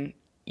then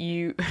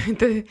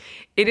it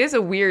is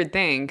a weird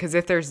thing because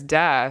if there's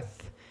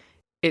death,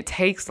 it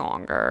takes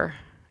longer,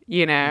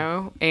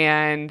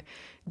 and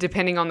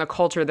depending on the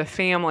culture the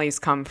families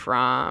come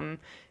from,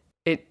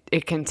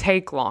 it can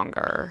take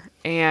longer.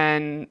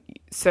 And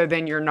so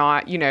then you're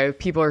not,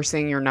 people are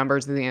seeing your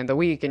numbers at the end of the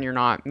week and you're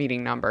not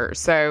meeting numbers.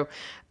 So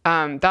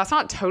that's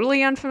not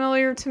totally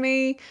unfamiliar to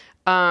me.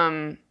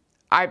 I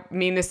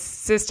mean, the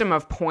system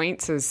of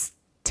points is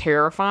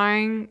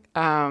terrifying.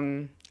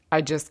 I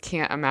just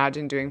can't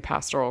imagine doing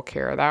pastoral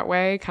care that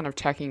way, kind of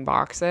checking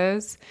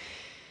boxes.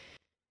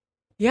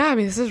 Yeah, I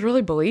mean, this is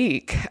really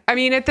bleak. I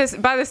mean,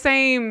 by the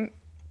same...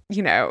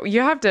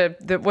 you have to,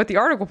 what the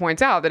article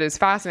points out that is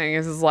fascinating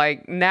is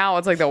like, now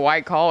it's like the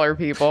white collar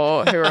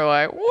people who are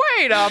like,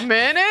 wait a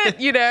minute,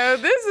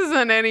 this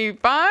isn't any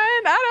fun.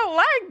 I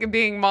don't like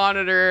being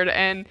monitored.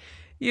 And,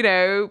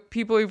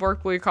 people who've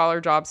worked blue collar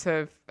jobs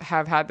have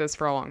had this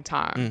for a long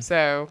time.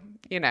 So,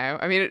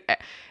 I mean,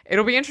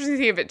 it'll be interesting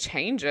to see if it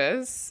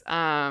changes.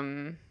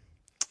 What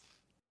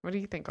do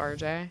you think,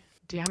 RJ?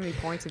 How many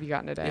points have you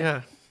gotten today?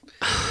 Yeah.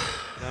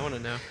 I want to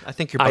know. I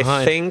think you're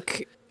behind.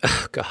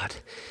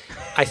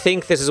 I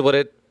think this is what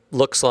it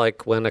looks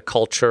like when a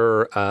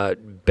culture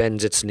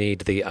bends its knee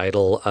to the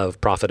idol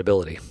of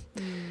profitability.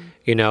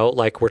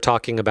 Like we're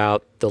talking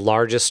about the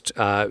largest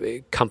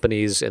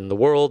companies in the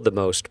world, the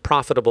most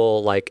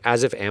profitable, like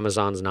as if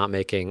Amazon's not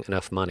making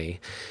enough money,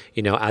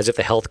 as if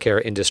the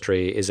healthcare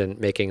industry isn't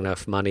making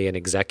enough money and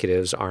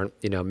executives aren't,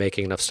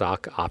 making enough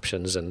stock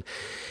options. And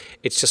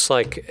it's just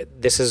like,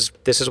 this is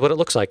what it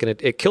looks like. And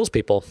it kills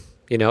people.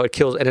 It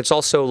kills, and it's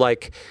also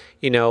like,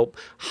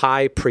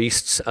 high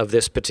priests of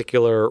this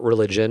particular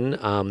religion,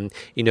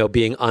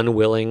 being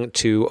unwilling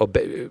to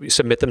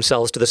submit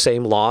themselves to the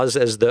same laws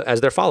as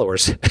their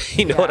followers.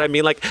 You know what I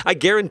mean? Like, I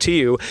guarantee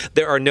you,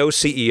 there are no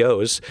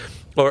CEOs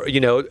or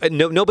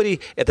nobody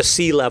at the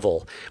C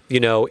level,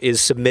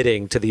 is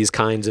submitting to these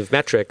kinds of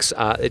metrics.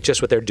 It's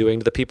just what they're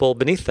doing to the people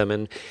beneath them.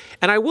 And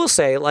I will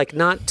say, like,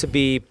 not to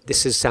be,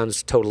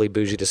 sounds totally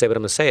bougie to say, but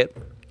I'm going to say it.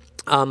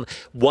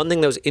 One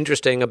thing that was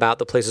interesting about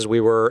the places we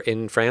were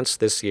in France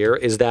this year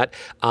is that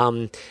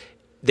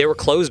they were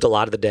closed a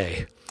lot of the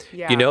day.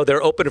 Yeah.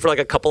 They're open for like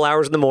a couple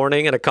hours in the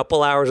morning and a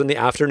couple hours in the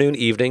afternoon,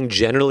 evening,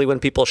 generally when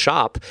people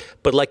shop.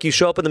 But like you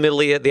show up in the middle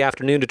of the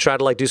afternoon to try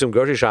to like do some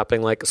grocery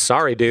shopping, like,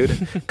 sorry,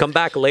 dude, come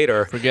back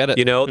later. Forget it.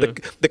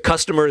 The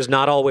customer is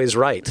not always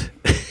right.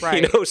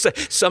 Right.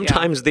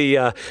 Sometimes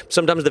the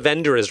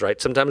vendor is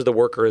right. Sometimes the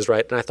worker is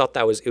right. And I thought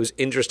it was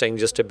interesting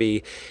just to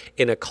be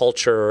in a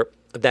culture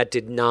that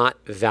did not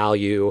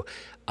value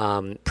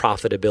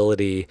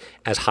profitability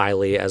as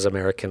highly as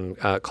American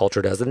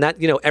culture does. And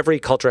that, every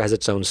culture has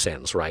its own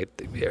sins, right?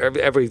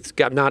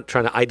 I'm not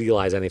trying to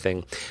idealize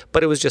anything,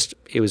 but it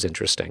was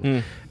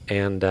interesting.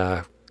 And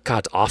God,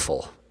 it's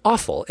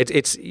awful.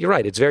 It's you're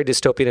right. It's very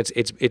dystopian.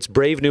 It's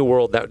Brave New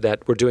World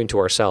that we're doing to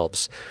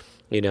ourselves.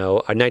 Our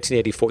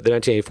 1984, the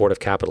 1984 of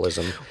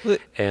capitalism.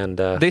 And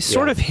they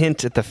sort of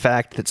hint at the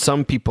fact that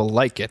some people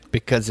like it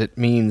because it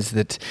means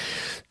that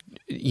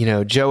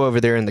Joe over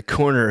there in the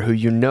corner, who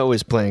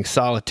is playing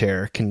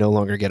solitaire, can no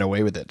longer get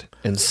away with it.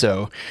 And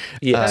so...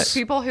 Those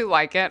people who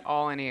like it,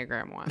 all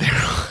Enneagram 1.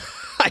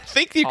 I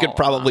think you could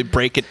probably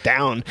break it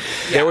down.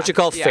 They're what you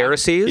call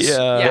Pharisees. Yeah.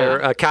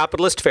 They're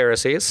capitalist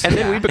Pharisees. And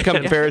then we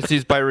become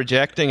Pharisees by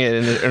rejecting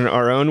it in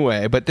our own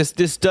way. But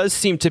this does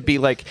seem to be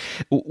like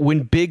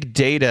when big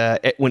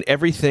data, when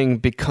everything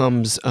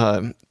becomes...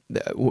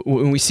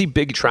 when we see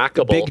big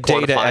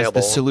data as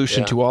the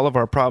solution to all of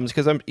our problems,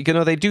 because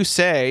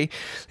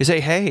they say,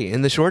 hey,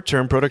 in the short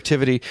term,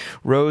 productivity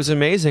rose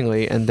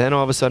amazingly, and then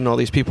all of a sudden, all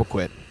these people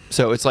quit.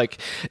 So it's like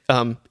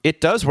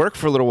it does work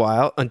for a little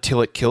while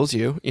until it kills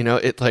you.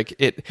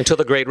 Until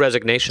the Great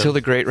Resignation. Until the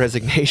Great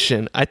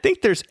Resignation. I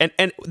think there's and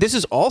this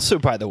is also,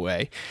 by the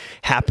way,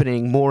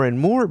 happening more and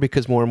more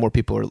because more and more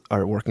people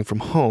are working from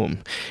home,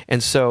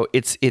 and so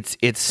it's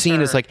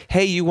seen as like,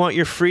 hey, you want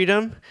your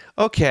freedom?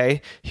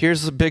 Okay,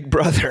 here's a big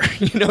brother.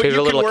 Here's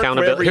a little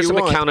accountability. Here's some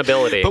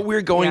accountability. But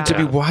we're going to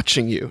be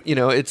watching you.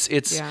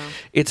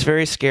 It's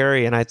very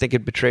scary, and I think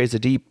it betrays a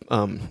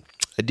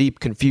deep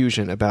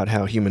confusion about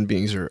how human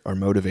beings are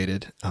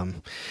motivated.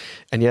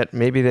 And yet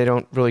maybe they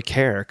don't really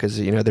care because,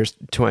 there's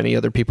 20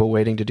 other people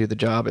waiting to do the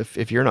job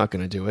if you're not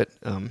going to do it.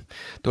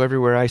 Though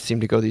everywhere I seem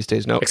to go these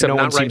days, no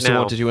one seems to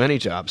want to do any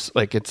jobs.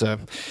 Like it's a...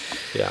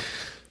 Yeah.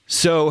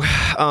 So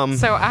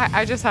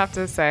I just have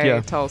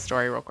to tell a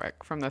story real quick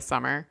from this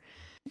summer.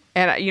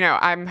 And,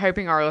 I'm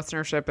hoping our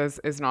listenership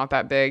is not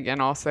that big,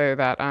 and also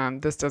that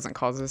this doesn't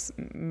cause this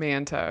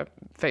man to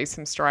face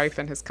some strife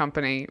in his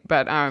company.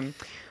 But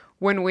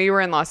when we were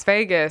in Las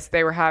Vegas,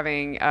 they were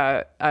having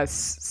a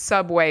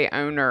Subway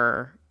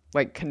owner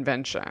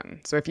convention.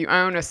 So if you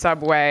own a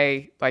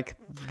Subway, like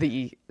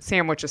the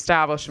sandwich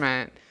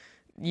establishment,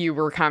 you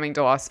were coming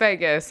to Las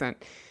Vegas and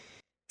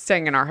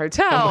staying in our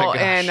hotel.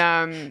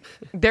 And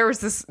there was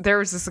this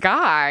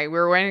guy. We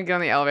were waiting to get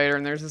on the elevator,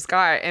 and there's this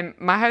guy. And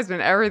my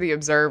husband, ever the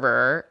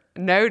observer,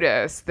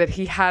 noticed that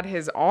he had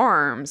his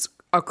arms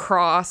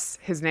across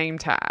his name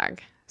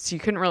tag, so you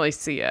couldn't really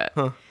see it.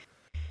 Huh.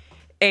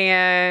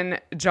 And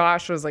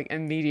Josh was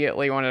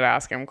immediately wanted to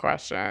ask him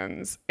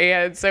questions.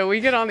 And so we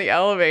get on the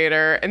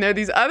elevator, and there are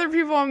these other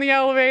people on the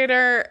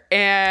elevator,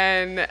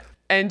 and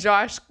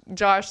Josh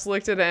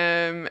looked at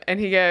him, and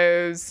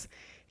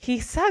he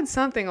said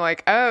something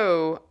like,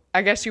 "Oh,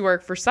 I guess you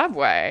work for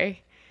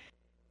Subway."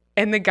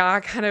 And the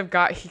guy kind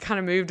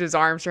of moved his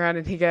arms around,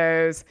 and he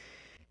goes,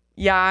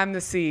 "Yeah, I'm the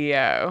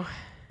CEO."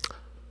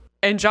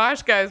 And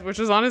Josh goes, which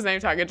was on his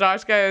name tag, and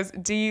Josh goes,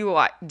 do you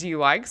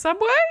like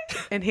Subway?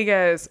 And he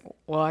goes,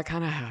 well, I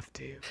kind of have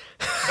to.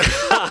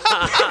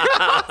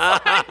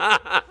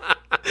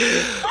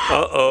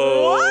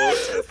 Uh-oh.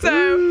 What?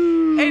 So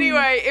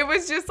anyway, it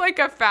was just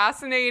a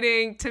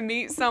fascinating to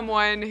meet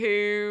someone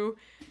who,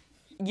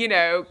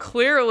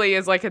 clearly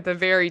is at the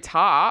very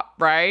top,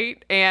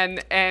 right?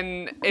 And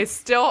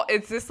it's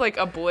this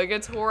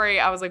obligatory.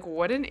 I was like,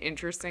 what an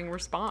interesting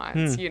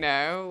response,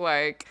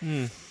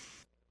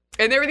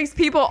 And there were these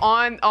people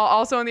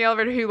also on the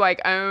elevator who like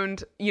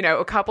owned,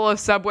 a couple of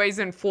Subways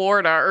in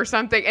Florida or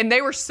something. And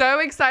they were so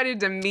excited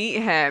to meet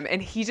him.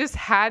 And he just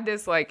had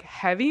this like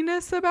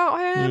heaviness about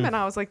him. And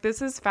I was like,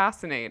 this is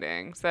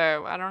fascinating.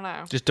 So I don't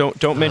know. Just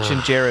don't mention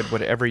Jared,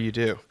 whatever you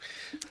do.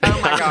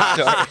 Oh my gosh.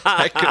 Sorry,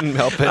 I couldn't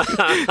help it.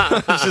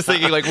 I was just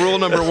thinking like rule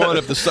number 1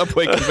 of the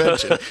Subway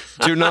convention.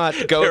 Do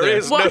not go there.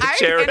 is no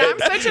Jared. And I'm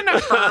such an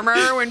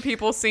affirmer when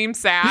people seem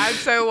sad.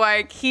 So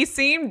like he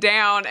seemed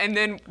down, and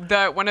then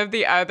one of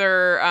the other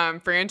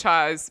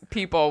franchise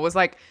people was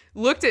like,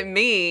 looked at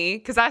me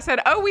because I said,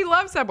 oh, we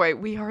love Subway.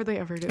 We hardly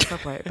ever do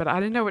Subway, but I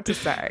didn't know what to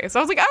say. So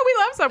I was like, oh,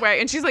 we love Subway.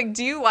 And she's like,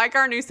 do you like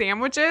our new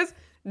sandwiches?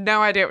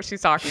 No idea what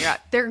she's talking about.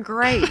 They're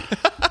great.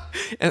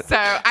 So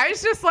I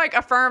was just like,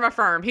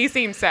 affirm. He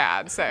seemed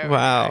sad. So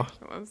wow.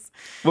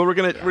 Well, we're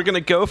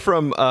gonna go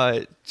from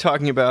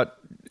talking about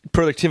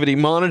productivity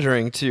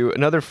monitoring to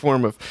another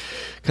form of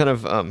kind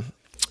of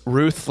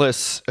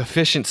ruthless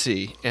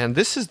efficiency, and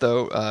this is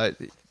though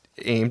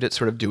aimed at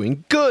sort of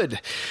doing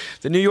good.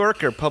 The New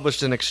Yorker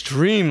published an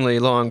extremely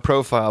long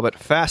profile, but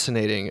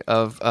fascinating,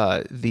 of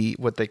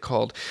what they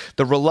called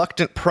the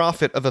reluctant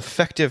prophet of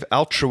effective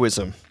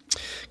altruism.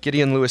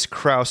 Gideon Lewis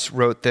Krauss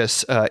wrote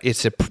this.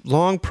 It's a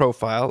long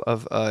profile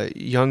of a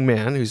young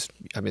man who's,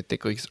 I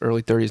think he's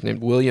early 30s,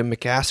 named William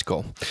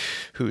McCaskill,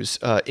 who's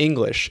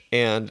English,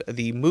 and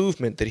the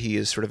movement that he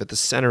is sort of at the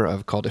center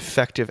of called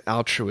effective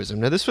altruism.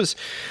 Now, this was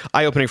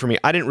eye-opening for me.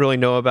 I didn't really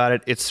know about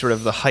it. It's sort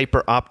of the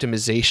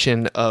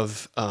hyper-optimization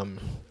of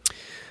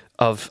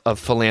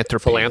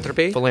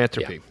philanthropy.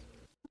 Philanthropy.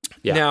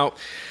 Yeah. Now,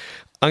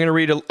 I'm going to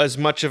read as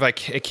much as I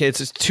can.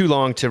 It's too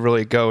long to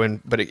really go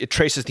in, but it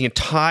traces the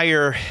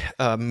entire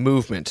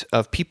movement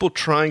of people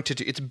trying to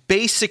do. It's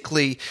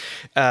basically,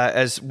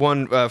 as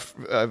one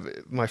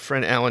my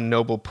friend Alan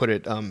Noble put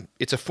it,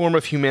 it's a form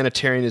of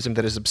humanitarianism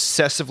that is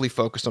obsessively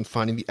focused on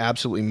finding the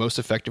absolutely most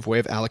effective way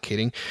of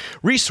allocating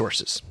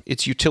resources.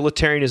 It's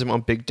utilitarianism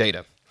on big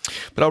data.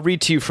 But I'll read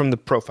to you from the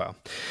profile.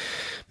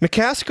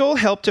 McCaskill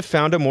helped to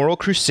found a moral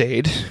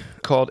crusade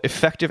called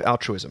Effective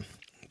Altruism.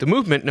 The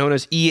movement, known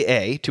as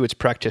EA to its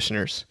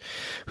practitioners,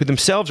 who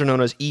themselves are known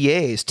as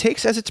EAs,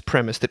 takes as its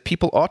premise that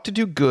people ought to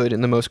do good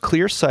in the most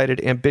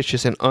clear-sighted,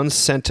 ambitious, and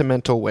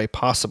unsentimental way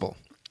possible.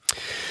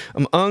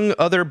 Among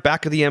other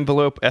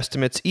back-of-the-envelope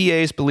estimates,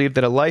 EAs believe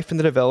that a life in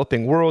the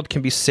developing world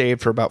can be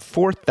saved for about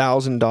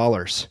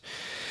 $4,000.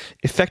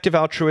 Effective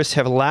altruists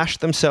have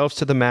lashed themselves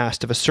to the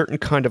mast of a certain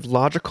kind of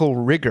logical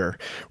rigor,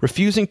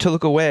 refusing to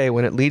look away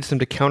when it leads them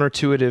to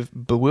counterintuitive,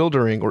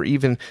 bewildering, or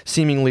even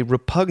seemingly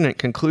repugnant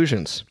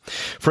conclusions.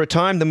 For a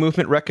time, the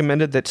movement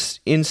recommended that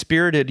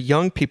inspirited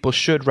young people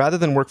should, rather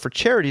than work for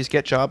charities,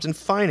 get jobs in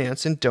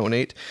finance and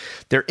donate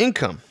their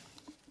income.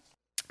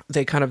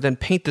 They kind of then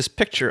paint this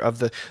picture of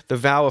the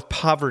vow of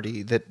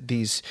poverty that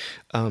these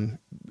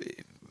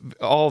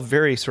all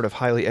very sort of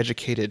highly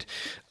educated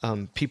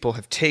people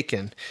have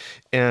taken.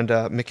 And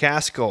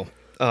McCaskill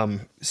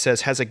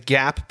says has a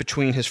gap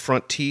between his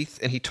front teeth,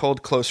 and he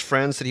told close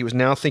friends that he was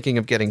now thinking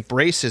of getting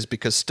braces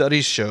because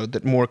studies showed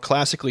that more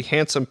classically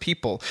handsome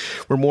people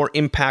were more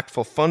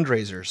impactful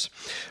fundraisers.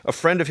 A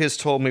friend of his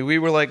told me, we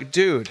were like,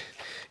 dude,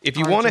 if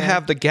you want to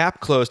have the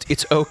gap closed,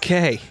 it's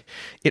okay.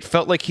 It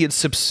felt like he had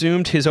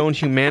subsumed his own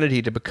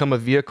humanity to become a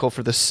vehicle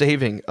for the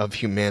saving of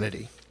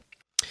humanity.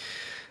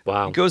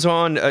 Wow. He goes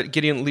on,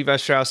 Gideon Levi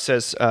Strauss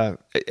says,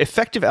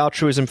 effective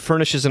altruism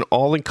furnishes an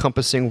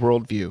all-encompassing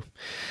worldview.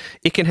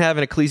 It can have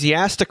an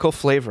ecclesiastical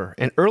flavor,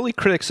 and early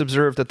critics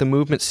observed that the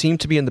movement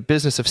seemed to be in the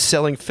business of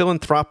selling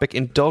philanthropic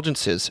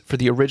indulgences for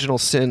the original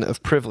sin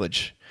of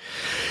privilege.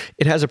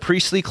 It has a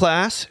priestly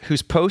class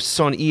whose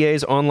posts on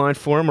EA's online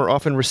forum are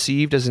often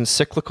received as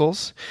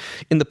encyclicals.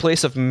 In the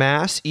place of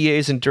mass,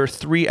 EAs endure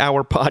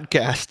 3-hour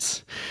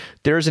podcasts.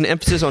 There is an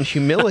emphasis on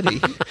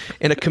humility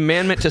and a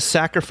commandment to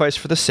sacrifice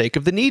for the sake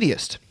of the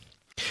neediest.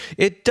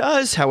 It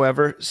does,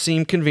 however,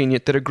 seem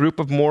convenient that a group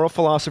of moral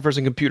philosophers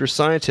and computer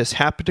scientists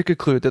happen to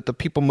conclude that the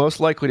people most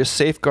likely to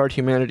safeguard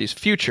humanity's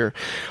future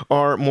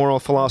are moral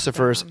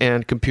philosophers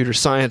and computer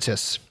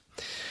scientists.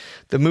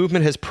 The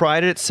movement has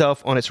prided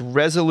itself on its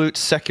resolute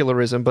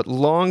secularism, but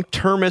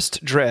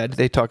long-termist dread.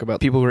 They talk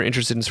about people who are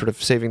interested in sort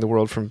of saving the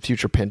world from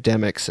future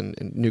pandemics and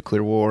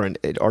nuclear war and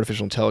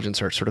artificial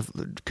intelligence are sort of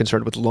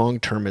concerned with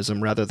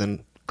long-termism rather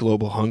than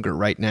global hunger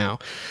right now.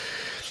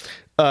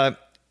 The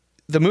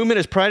movement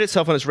has prided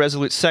itself on its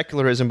resolute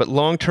secularism, but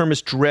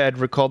long-termist dread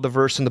recalled the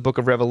verse in the book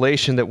of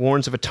Revelation that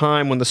warns of a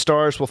time when the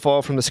stars will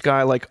fall from the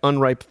sky like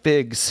unripe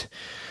figs.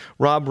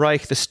 Rob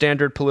Reich, the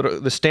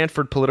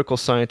Stanford political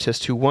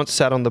scientist who once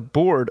sat on the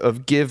board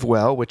of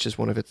GiveWell, which is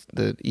one of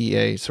the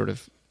EA sort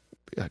of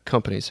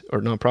companies or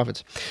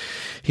nonprofits,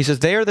 he says,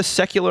 they are the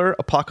secular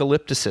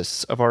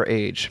apocalypticists of our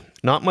age,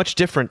 not much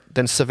different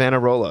than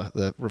Savonarola,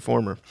 the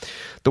reformer.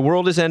 The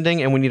world is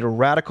ending, and we need a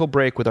radical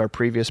break with our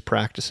previous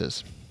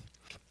practices.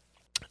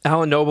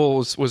 Alan Noble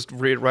was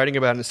writing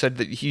about it and said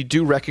that you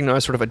do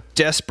recognize sort of a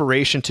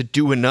desperation to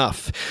do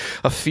enough,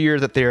 a fear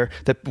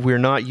that we're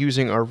not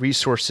using our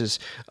resources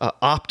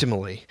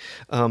optimally.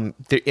 And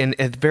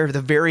at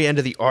the very end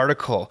of the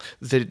article,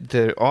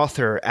 the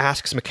author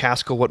asks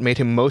McCaskill what made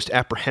him most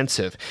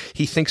apprehensive.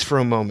 He thinks for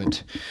a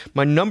moment.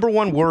 My number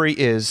one worry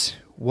is,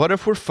 what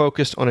if we're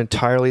focused on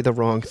entirely the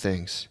wrong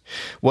things?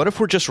 What if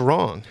we're just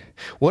wrong?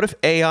 What if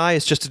AI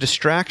is just a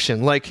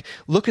distraction? Like,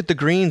 look at the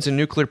Greens and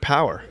nuclear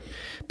power.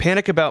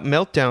 Panic about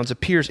meltdowns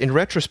appears, in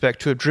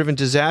retrospect, to have driven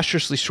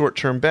disastrously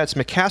short-term bets.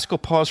 McCaskill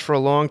paused for a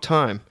long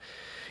time.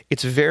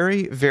 It's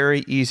very,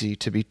 very easy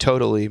to be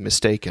totally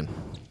mistaken.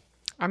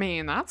 I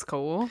mean, that's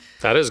cool.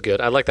 That is good.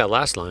 I like that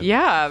last line.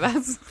 Yeah,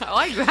 I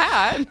like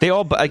that. They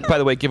all, by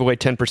the way, give away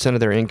 10% of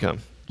their income.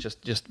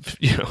 Just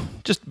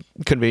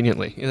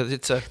conveniently.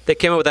 They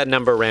came up with that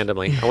number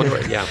randomly. I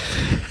wonder. Yeah.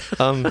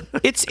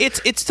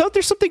 It's so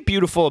there's something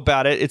beautiful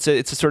about it. It's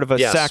a sort of a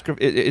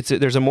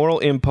there's a moral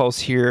impulse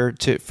here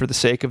for the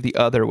sake of the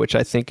other, which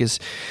I think is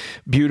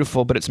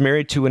beautiful. But it's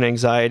married to an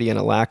anxiety and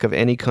a lack of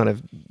any kind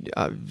of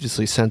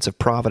obviously sense of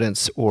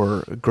providence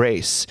or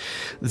grace.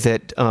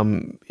 That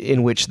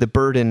in which the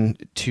burden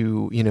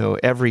to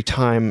every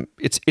time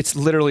it's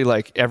literally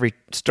like every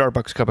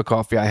Starbucks cup of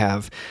coffee I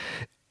have.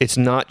 It's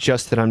not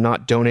just that I'm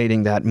not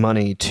donating that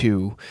money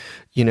to,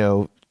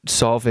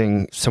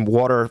 solving some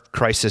water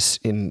crisis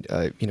in,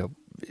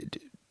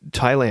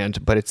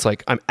 Thailand, but it's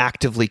like I'm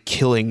actively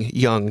killing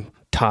young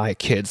Thai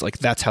kids. Like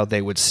that's how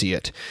they would see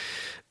it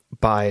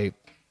by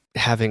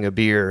having a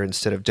beer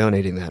instead of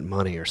donating that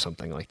money or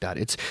something like that.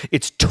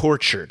 It's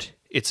tortured.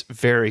 It's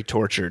very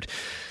tortured.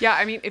 Yeah,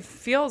 I mean, it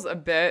feels a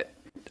bit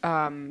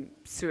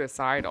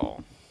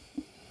suicidal.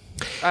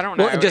 I don't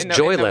know. Well, just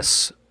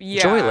joyless.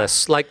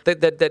 Joyless. Like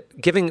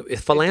that giving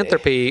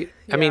philanthropy.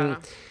 I mean,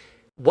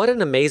 what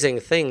an amazing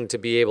thing to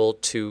be able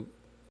to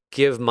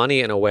give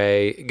money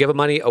away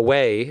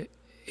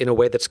in a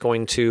way that's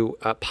going to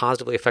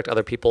positively affect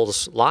other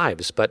people's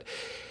lives. But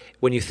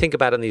when you think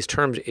about it in these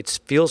terms, it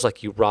feels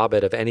like you rob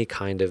it of any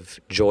kind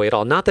of joy at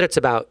all. Not that it's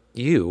about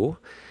you,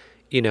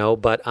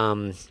 but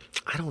I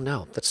don't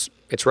know.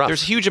 It's rough.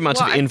 There's huge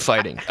amounts of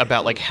infighting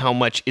about like how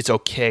much it's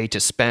okay to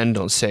spend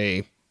on,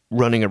 say,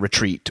 running a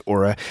retreat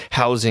or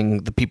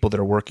housing the people that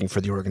are working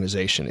for the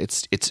organization.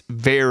 It's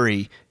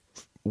very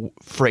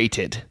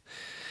freighted.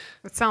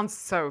 It sounds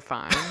so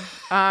fun.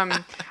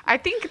 I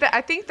think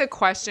the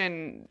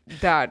question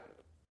that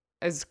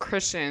as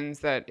Christians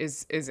that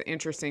is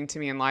interesting to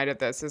me in light of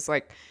this is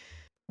like,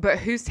 but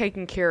who's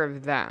taking care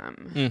of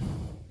them?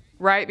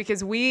 Right?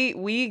 Because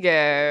we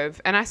give,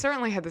 and I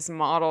certainly had this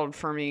modeled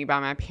for me by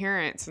my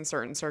parents in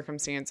certain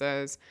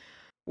circumstances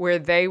where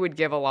they would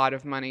give a lot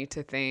of money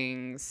to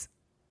things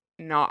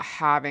not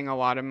having a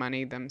lot of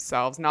money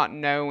themselves, not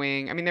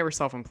knowing, I mean, they were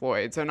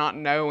self-employed, so not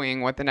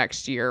knowing what the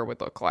next year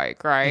would look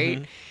like,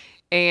 right?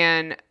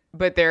 Mm-hmm.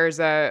 But there's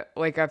a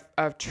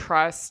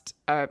trust,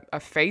 a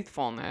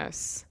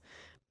faithfulness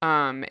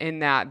in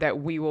that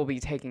we will be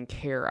taken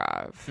care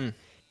of.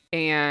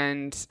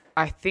 And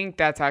I think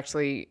that's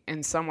actually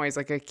in some ways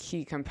like a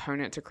key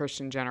component to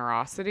Christian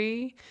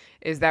generosity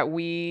is that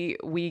we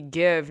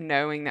give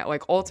knowing that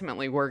like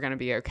ultimately we're going to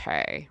be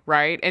okay,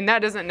 right? And that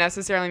doesn't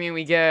necessarily mean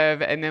we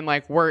give and then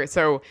like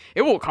so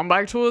it will come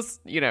back to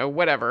us,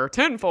 whatever,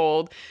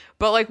 tenfold.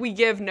 But like we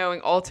give knowing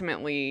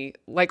ultimately,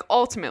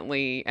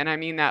 and I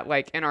mean that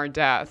like in our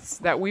deaths,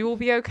 that we will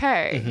be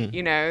okay,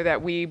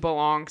 that we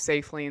belong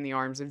safely in the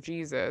arms of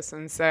Jesus.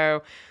 And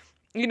so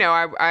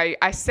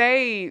I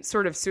say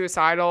sort of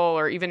suicidal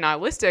or even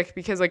nihilistic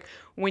because like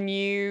when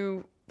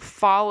you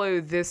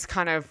follow this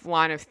kind of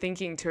line of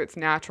thinking to its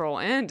natural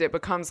end, it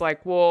becomes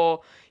like,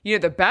 well,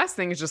 the best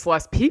thing is just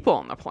less people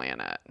on the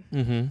planet.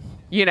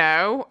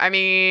 I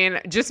mean,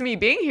 just me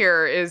being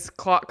here is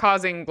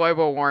causing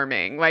global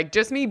warming. Like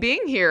just me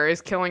being here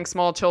is killing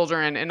small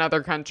children in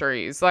other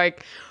countries,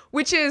 like,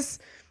 which is,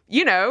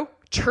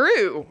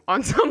 true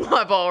on some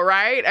level,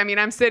 right? I mean,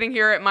 I'm sitting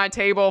here at my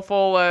table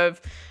full of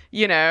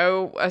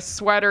a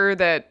sweater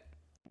that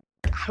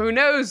who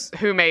knows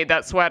who made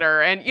that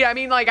sweater. And I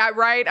mean, like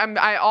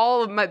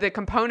all of the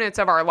components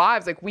of our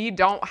lives, like we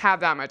don't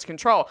have that much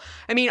control.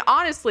 I mean,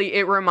 honestly,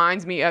 it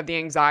reminds me of the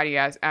anxiety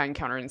I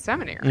encountered in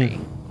seminary.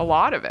 A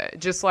lot of it,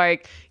 just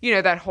like,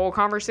 that whole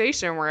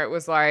conversation where it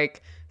was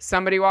like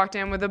somebody walked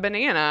in with a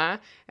banana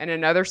and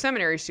another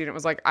seminary student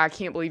was like, I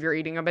can't believe you're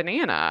eating a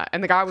banana.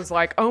 And the guy was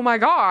like, oh my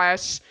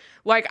gosh.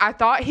 Like I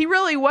thought he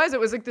really was. It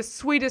was like the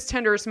sweetest,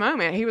 tenderest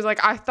moment. He was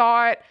like, I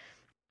thought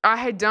I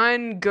had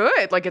done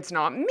good. Like it's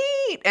not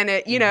meat and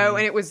it, and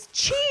it was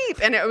cheap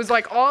and it was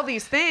like all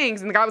these things.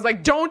 And the guy was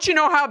like, don't you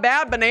know how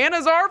bad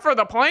bananas are for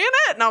the planet?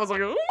 And I was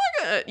like, oh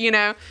my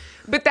God,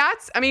 but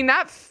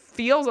that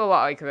feels a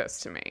lot like this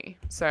to me.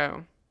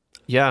 So.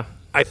 Yeah.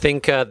 I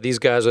think these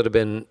guys would have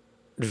been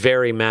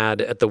very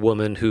mad at the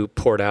woman who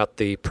poured out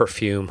the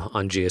perfume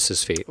on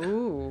Jesus' feet.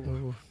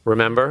 Ooh.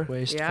 Remember?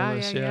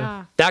 Wastefulness,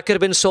 yeah. That could have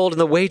been sold and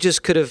the wages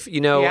could have,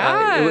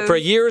 for a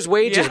year's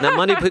wages, and that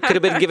money could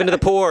have been given to the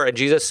poor. And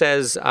Jesus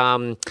says,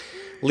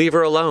 leave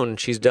her alone.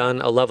 She's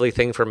done a lovely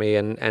thing for me,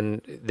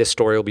 and this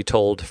story will be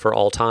told for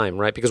all time,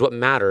 right? Because what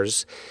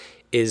matters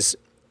is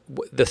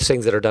the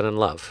things that are done in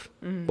love,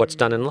 what's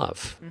done in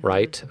love,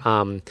 right?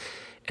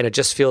 And it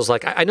just feels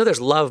like, I know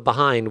there's love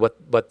behind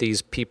what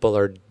these people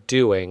are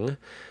doing,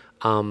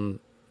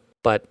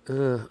 but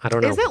I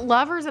don't know. Is it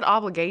love or is it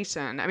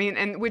obligation? I mean,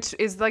 and which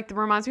is like,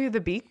 reminds me of the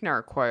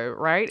Buechner quote,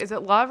 right? Is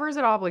it love or is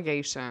it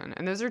obligation?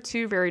 And those are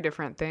two very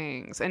different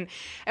things. And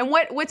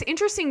what's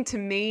interesting to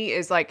me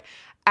is like,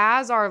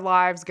 as our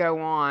lives go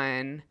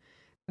on,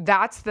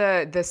 that's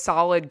the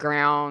solid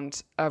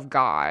ground of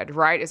God,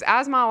 right? Is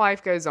as my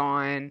life goes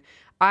on,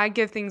 I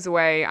give things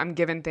away, I'm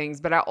given things,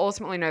 but I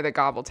ultimately know that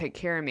God will take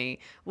care of me.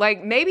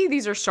 Like, maybe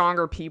these are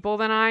stronger people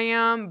than I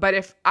am, but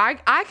if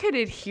I could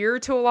adhere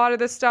to a lot of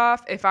this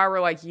stuff if I were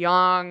like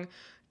young,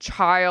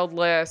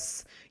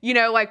 childless,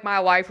 like my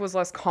life was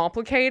less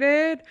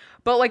complicated.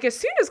 But like, as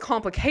soon as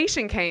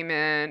complication came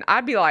in,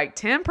 I'd be like,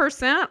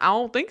 10%? I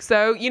don't think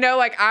so.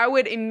 Like I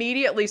would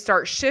immediately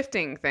start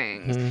shifting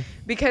things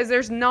because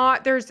there's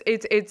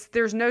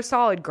no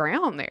solid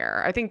ground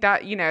there. I think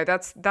that,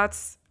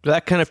 that's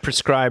that kind of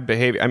prescribed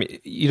behavior. I mean,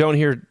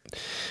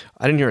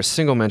 I didn't hear a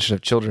single mention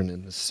of children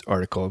in this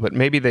article, but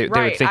maybe they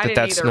would think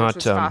that's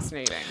not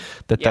fascinating.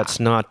 That's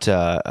not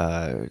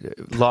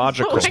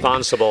logical,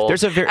 responsible.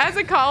 As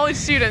a college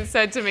student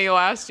said to me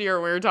last year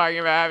when we were talking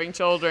about having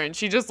children,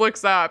 she just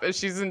looks up as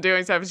she's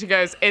doing stuff and she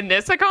goes, "In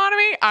this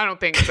economy, I don't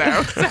think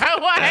so." So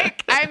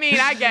like, I mean,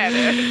 I get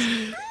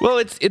it.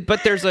 Well,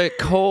 but there's a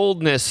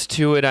coldness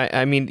to it.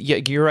 I mean, yeah,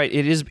 you're right.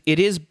 It is.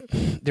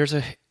 There's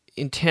a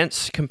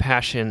intense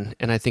compassion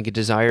and I think a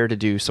desire to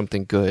do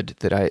something good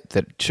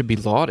that should be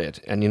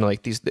lauded, and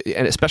like these,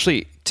 and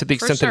especially to the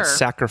extent that it's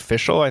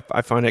sacrificial,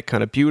 I find it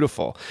kind of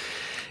beautiful.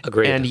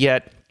 Agreed. And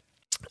yet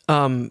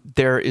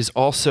there is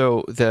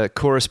also the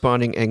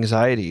corresponding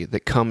anxiety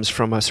that comes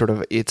from a sort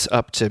of, it's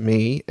up to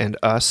me and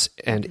us,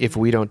 and if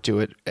we don't do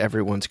it,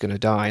 everyone's going to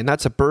die. And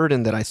that's a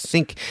burden that I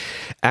think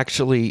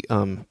actually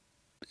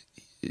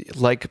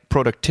like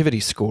productivity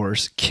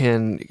scores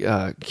can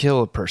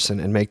kill a person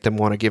and make them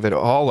want to give it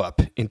all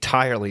up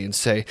entirely and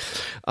say,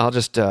 I'm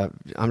just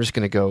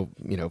going to go,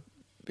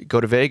 go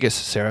to Vegas,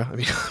 Sarah. I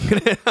mean,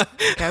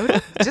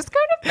 just go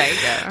to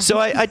Vegas. So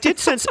I didn't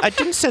sense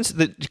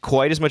that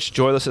quite as much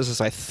joylessness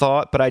as I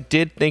thought, but I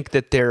did think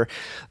that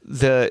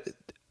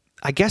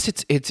I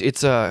guess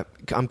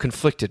I'm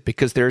conflicted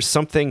because there's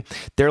something,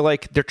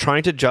 they're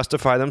trying to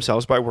justify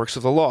themselves by works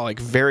of the law, like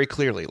very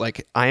clearly,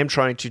 like I am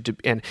trying to,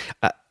 and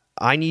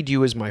I need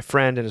you as my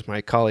friend and as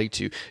my colleague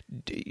to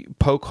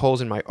poke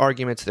holes in my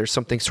arguments. There's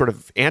something sort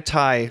of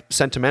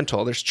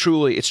anti-sentimental. It's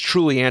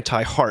truly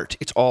anti-heart.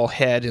 It's all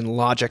head and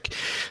logic.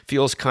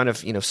 Feels kind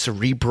of,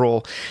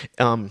 cerebral,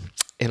 and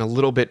a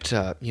little bit,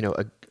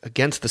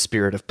 against the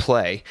spirit of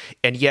play.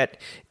 And yet,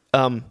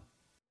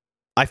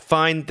 I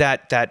find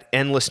that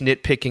endless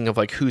nitpicking of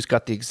like who's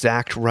got the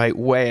exact right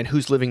way and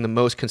who's living the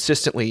most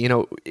consistently,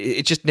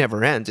 it just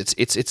never ends.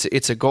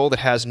 It's a goal that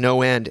has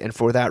no end, and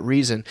for that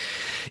reason,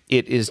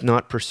 it is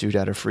not pursued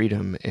out of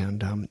freedom.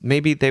 And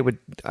maybe they would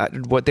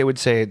what they would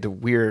say that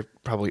we're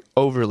probably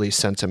overly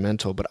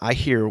sentimental, but I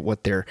hear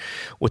what they're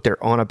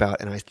on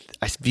about, and I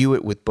view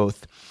it with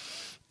both.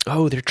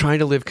 Oh, they're trying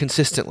to live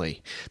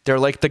consistently. They're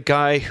like the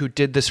guy who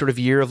did the sort of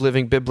year of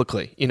living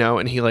biblically,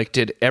 and he like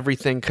did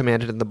everything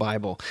commanded in the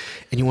Bible.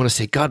 And you want to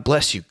say, God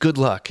bless you, good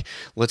luck.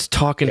 Let's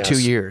talk in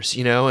 2 years,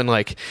 and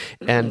like,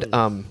 and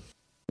of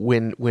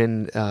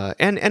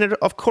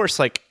course,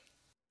 like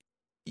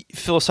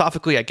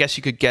philosophically, I guess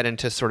you could get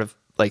into sort of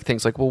like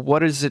things like, well, what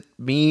does it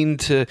mean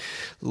to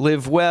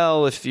live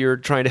well if you're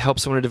trying to help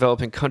someone in a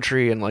developing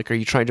country? And like, are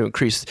you trying to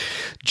increase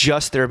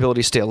just their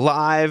ability to stay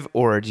alive,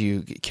 or do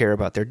you care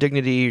about their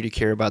dignity? Or do you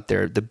care about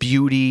the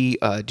beauty?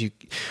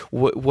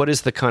 What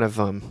is the kind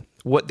of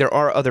what there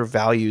are other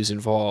values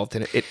involved,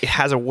 and it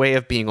has a way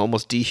of being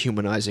almost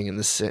dehumanizing in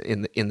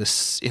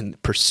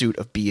pursuit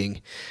of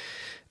being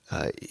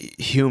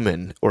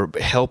human or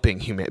helping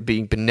human,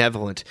 being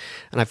benevolent.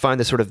 And I find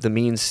that sort of the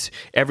means,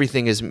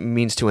 everything is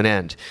means to an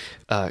end,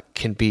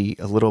 can be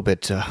a little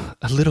bit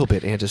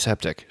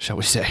antiseptic, shall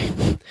we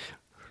say.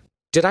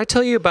 Did I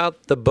tell you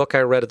about the book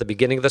I read at the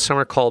beginning of the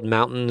summer called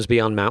Mountains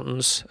Beyond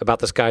Mountains, about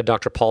this guy,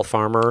 Dr. Paul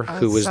Farmer,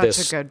 who was such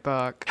a good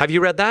book. Have you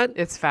read that?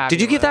 It's fabulous.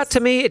 Did you give that to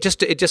me? It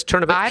just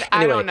turned about.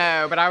 I don't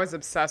know, but I was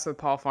obsessed with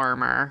Paul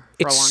Farmer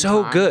for a long time. It's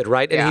so good,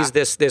 right? And he's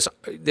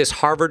this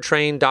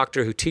Harvard-trained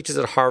doctor who teaches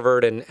at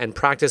Harvard and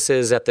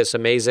practices at this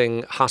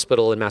amazing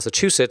hospital in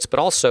Massachusetts, but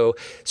also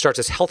starts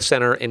his health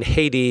center in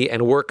Haiti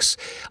and works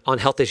on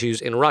health issues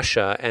in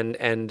Russia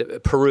and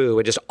Peru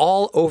and just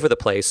all over the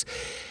place.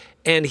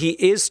 And he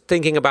is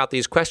thinking about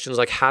these questions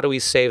like, how do we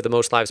save the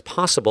most lives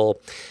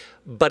possible?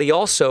 But he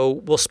also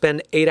will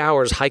spend 8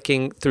 hours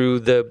hiking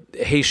through the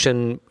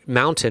Haitian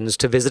mountains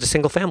to visit a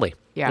single family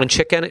and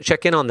check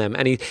in on them.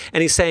 And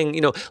he's saying,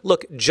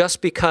 look,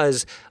 just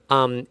because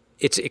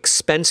it's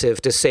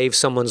expensive to save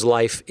someone's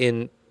life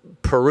in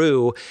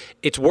Peru,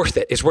 it's worth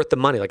it. It's worth the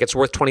money. Like it's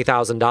worth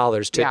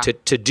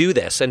 $20,000 to do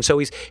this. And so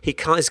he's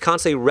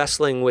constantly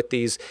wrestling with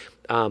these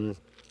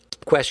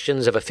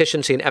questions of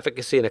efficiency and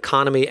efficacy and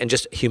economy and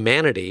just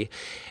humanity.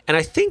 And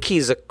I think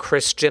he's a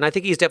Christian. I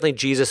think he's definitely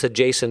Jesus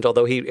adjacent,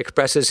 although he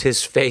expresses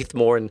his faith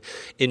more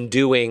in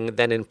doing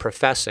than in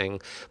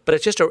professing. But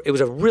it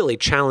was a really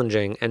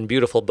challenging and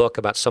beautiful book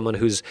about someone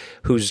who's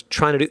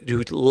trying to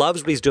who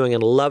loves what he's doing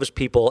and loves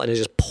people and is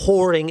just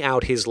pouring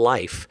out his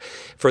life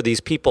for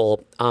these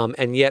people,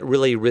 and yet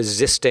really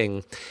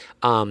resisting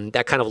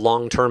that kind of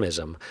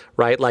long-termism,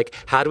 right? Like,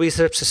 how do we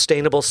set up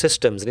sustainable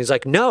systems? And he's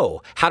like,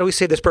 no, how do we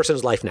save this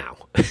person's life now?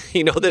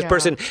 This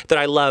person that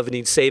I love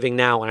needs saving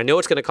now. And I know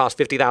it's going to cost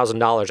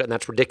 $50,000 and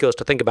that's ridiculous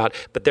to think about,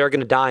 but they're going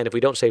to die. And if we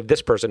don't save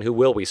this person, who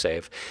will we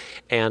save?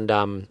 And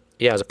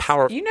it's a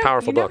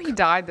powerful book. He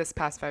died this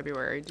past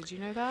February. Did you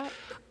know that?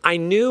 I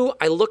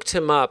looked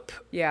him up.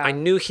 Yeah. I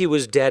knew he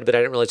was dead, but I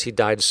didn't realize he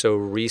died so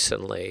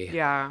recently.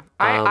 Yeah.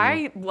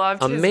 I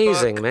loved his book.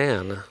 Amazing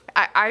man.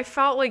 I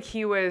felt like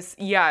he was,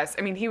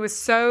 he was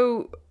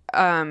so,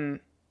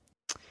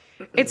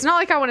 it's not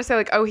like I want to say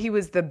like, oh, he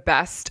was the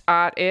best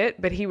at it,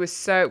 but he was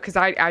so, because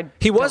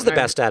he was the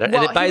best at it,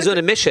 and by his own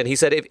admission, he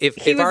said,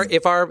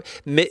 if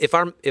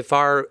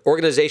our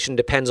organization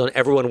depends on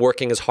everyone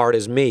working as hard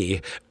as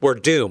me, we're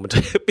doomed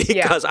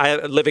because I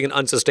am living an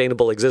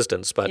unsustainable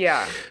existence. But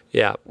yeah.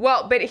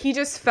 Well, but he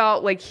just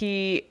felt like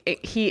he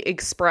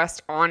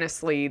expressed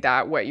honestly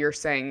that what you're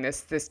saying,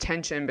 this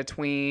tension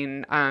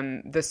between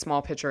the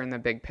small picture and the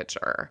big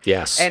picture.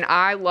 Yes. And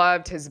I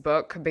loved his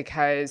book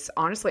because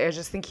honestly, I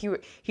just think he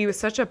was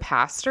such a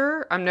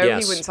pastor. I know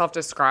he wouldn't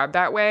self-describe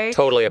that way.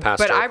 Totally a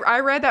pastor. But I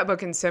read that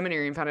book in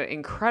seminary and found it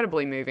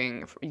incredibly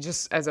moving,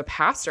 just as a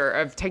pastor,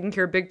 of taking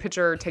care of big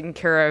picture, taking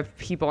care of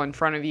people in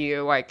front of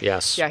you. Like,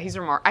 yes. Yeah, he's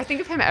remarkable. I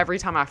think of him every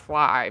time I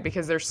fly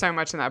because there's so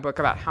much in that book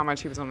about how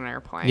much he was on an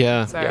airplane.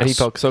 Yeah, so, and he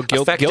felt so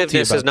guilty about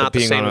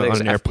being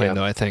on an airplane,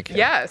 though, I think.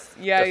 Yes.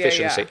 Yeah.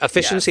 Efficiency.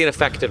 Efficiency and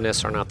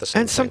effectiveness are not the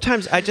same And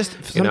sometimes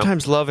thing.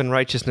 Love and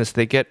righteousness,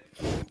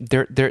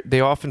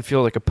 they often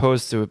feel like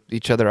opposed to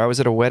each other. I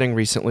was at a wedding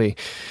recently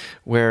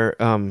where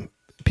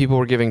people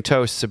were giving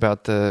toasts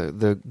about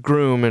the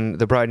groom and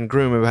the bride and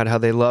groom about how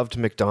they loved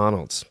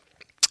McDonald's,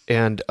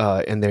 and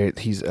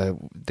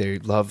they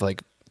love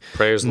like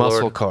Praise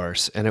muscle Lord.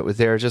 cars, and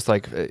they're just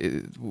like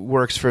it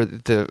works for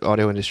the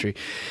auto industry.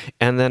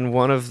 And then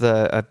one of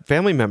a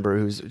family member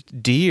who's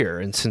dear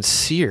and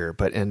sincere,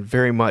 and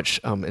very much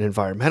an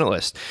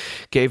environmentalist,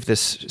 gave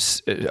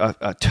this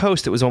a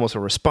toast that was almost a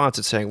response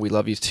at saying, "We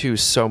love you too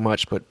so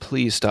much, but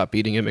please stop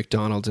eating at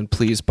McDonald's and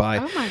please buy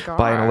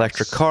an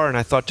electric car." And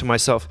I thought to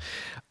myself,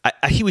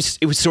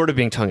 it was sort of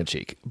being tongue in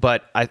cheek,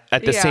 but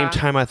at the same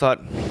time I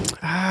thought,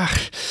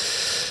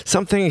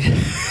 something.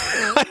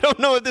 I don't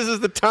know if this is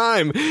the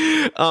time.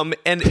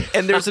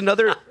 And there's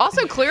another.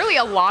 Also, clearly,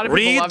 a lot of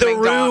people love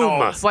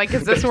McDonald's. Like,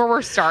 is this where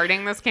we're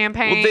starting this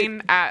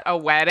campaign at a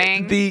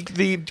wedding?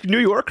 The New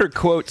Yorker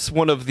quotes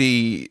one of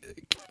the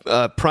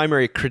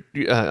primary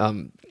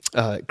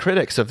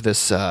critics of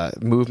this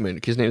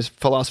movement. His name is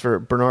philosopher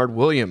Bernard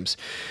Williams,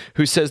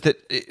 who says that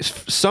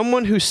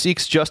someone who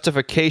seeks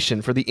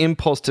justification for the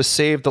impulse to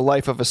save the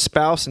life of a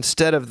spouse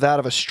instead of that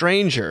of a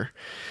stranger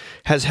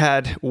has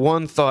had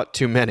one thought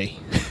too many.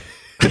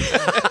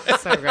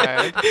 So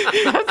good.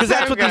 Because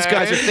that's what these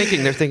guys are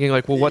thinking. They're thinking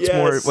like, well,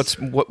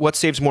 what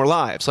saves more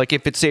lives? Like,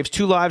 if it saves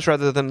 2 lives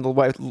rather than the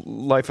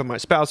life of my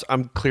spouse,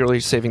 I'm clearly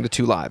saving the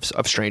 2 lives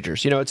of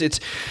strangers. It's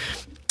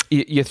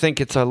you think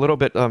it's a little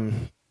bit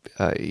It's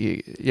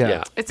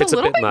a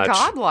little bit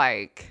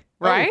godlike.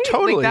 Right? Oh,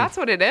 totally. Like, that's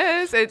what it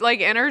is. It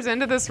like enters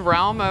into this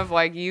realm of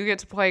like you get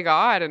to play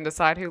God and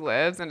decide who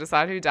lives and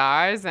decide who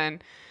dies,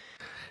 and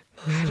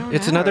I don't know.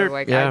 Another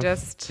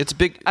it's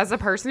big. As a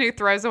person who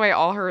throws away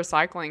all her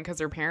recycling because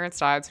her parents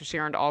died, so she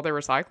earned all their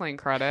recycling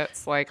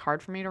credits. Like,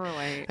 hard for me to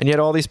relate. And yet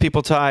all these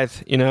people tithe,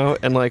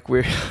 and like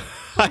we're.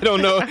 I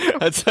don't know.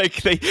 It's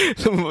like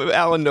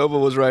Alan Noble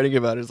was writing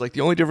about it. It's like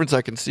the only difference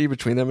I can see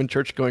between them and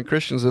church-going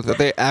Christians is that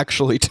they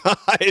actually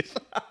tithe.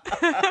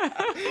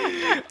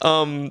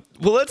 Well,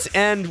 let's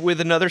end with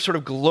another sort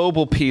of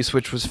global piece,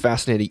 which was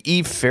fascinating.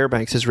 Eve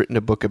Fairbanks has written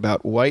a book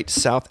about white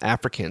South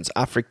Africans,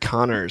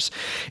 Afrikaners,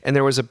 and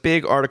there was a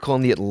big article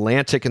in The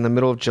Atlantic in the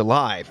middle of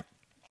July.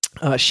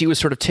 She was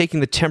sort of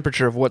taking the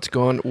temperature of what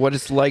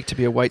it's like to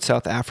be a white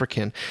South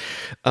African,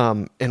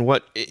 and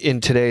what in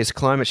today's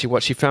climate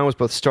what she found was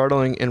both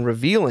startling and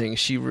revealing.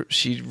 She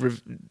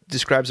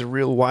describes a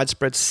real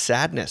widespread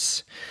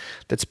sadness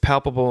that's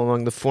palpable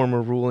among the former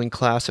ruling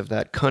class of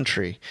that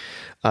country,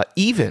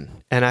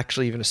 even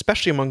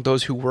especially among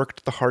those who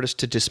worked the hardest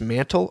to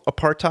dismantle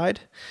apartheid.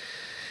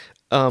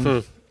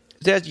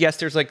 Yes,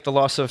 there's like the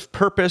loss of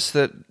purpose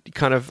that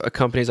kind of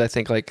accompanies, I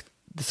think, like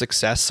the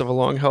success of a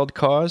long-held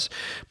cause,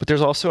 but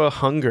there's also a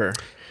hunger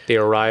the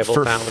arrival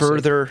for fallacy.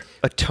 Further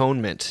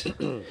atonement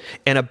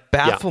and a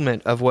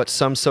bafflement of what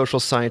some social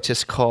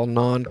scientists call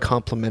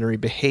non-complementary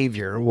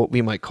behavior, or what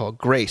we might call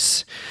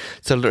grace.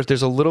 So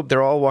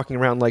they're all walking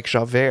around like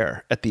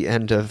Javert at the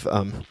end of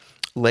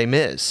Les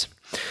Mis.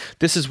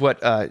 This is what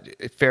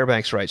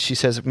Fairbanks writes. She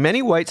says,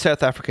 "Many white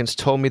South Africans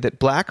told me that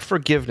black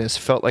forgiveness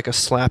felt like a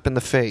slap in the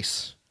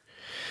face.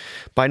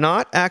 By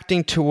not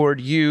acting toward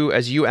you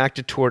as you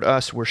acted toward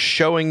us, we're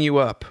showing you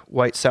up,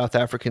 white South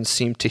Africans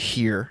seem to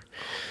hear.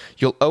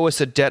 You'll owe us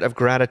a debt of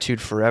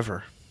gratitude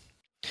forever.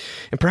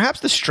 And perhaps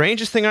the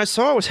strangest thing I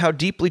saw was how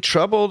deeply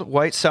troubled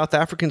white South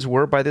Africans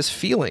were by this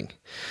feeling,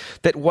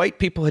 that white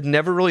people had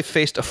never really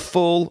faced a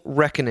full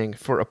reckoning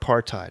for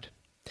apartheid.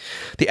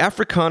 The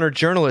Afrikaner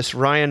journalist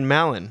Ryan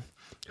Mallon,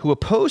 who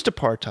opposed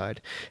apartheid,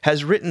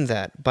 has written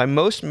that, by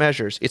most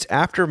measures, its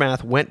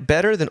aftermath went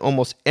better than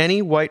almost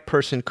any white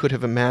person could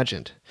have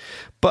imagined.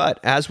 But,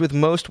 as with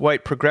most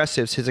white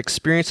progressives, his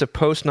experience of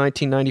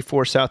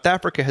post-1994 South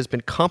Africa has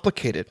been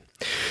complicated.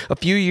 A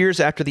few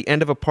years after the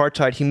end of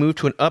apartheid, he moved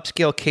to an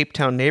upscale Cape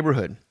Town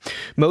neighborhood.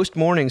 Most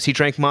mornings, he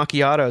drank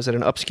macchiatos at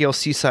an upscale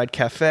seaside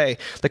cafe,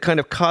 the kind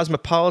of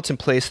cosmopolitan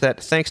place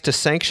that, thanks to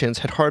sanctions,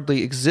 had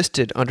hardly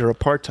existed under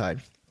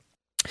apartheid.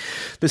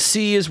 The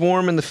sea is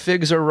warm and the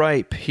figs are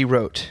ripe, he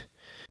wrote,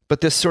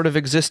 but this sort of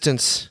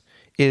existence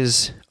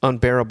is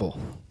unbearable.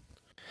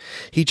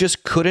 He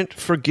just couldn't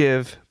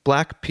forgive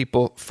black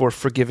people for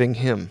forgiving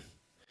him.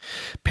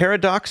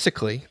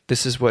 Paradoxically,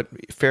 this is what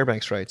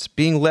Fairbanks writes,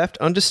 being left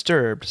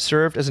undisturbed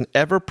served as an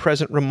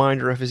ever-present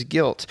reminder of his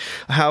guilt,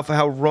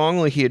 how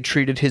wrongly he had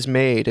treated his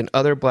maid and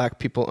other black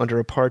people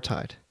under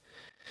apartheid.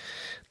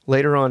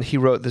 Later on,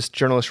 this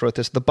journalist wrote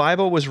this, the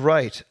Bible was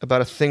right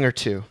about a thing or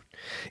two.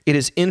 It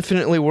is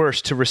infinitely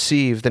worse to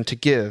receive than to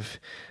give,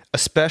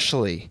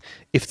 especially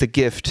if the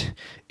gift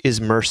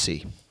is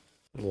mercy.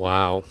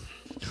 Wow.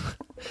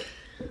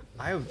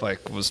 I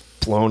was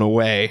blown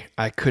away.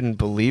 I couldn't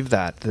believe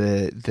that.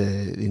 The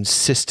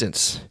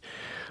insistence,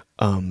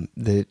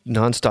 the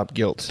nonstop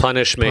guilt.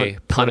 Punish me.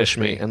 Punish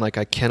me. And I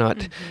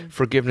cannot,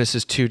 forgiveness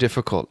is too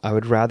difficult. I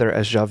would rather,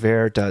 as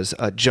Javert does,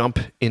 jump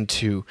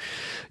into,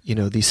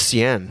 the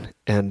Seine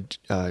and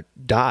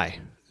die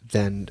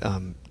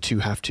than to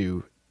have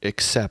to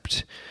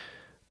accept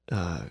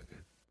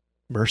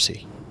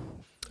mercy.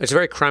 It's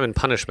very crime and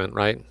punishment,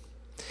 right?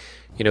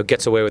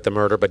 Gets away with the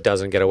murder but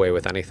doesn't get away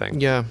with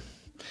anything. Yeah.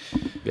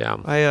 Yeah.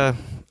 I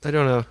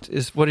don't know.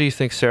 What do you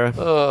think,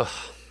 Sarah?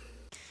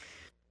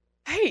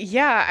 Hey,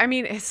 yeah. I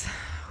mean, it's.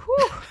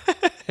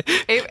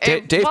 Dave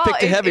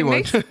picked a heavy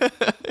one.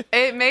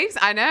 It makes.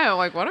 I know.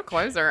 What a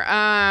closer.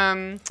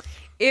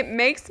 It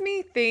makes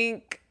me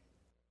think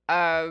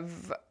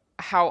of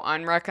how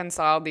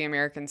unreconciled the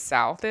American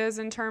South is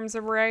in terms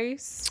of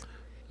race,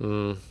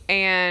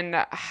 and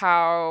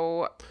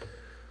how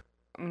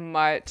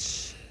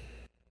much.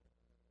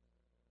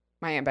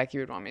 My Aunt Becky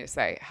would want me to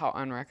say how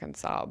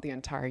unreconciled the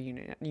entire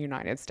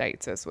United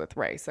States is with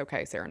race.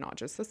 Okay, Sarah, not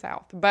just the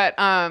South. But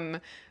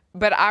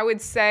I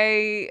would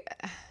say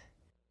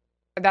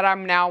that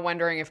I'm now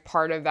wondering if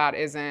part of that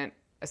isn't,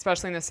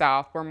 especially in the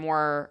South, we're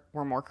more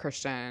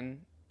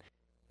Christian,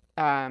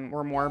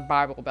 we're more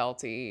Bible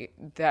belty,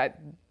 that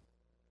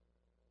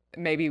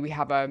maybe we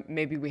have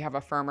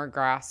a firmer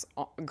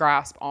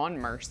grasp on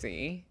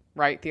mercy,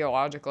 right,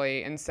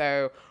 theologically, and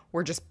so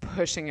we're just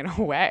pushing it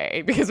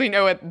away because we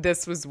know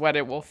this was what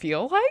it will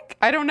feel like.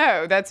 I don't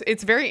know.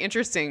 It's very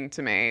interesting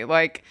to me.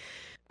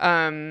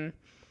 Because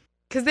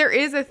there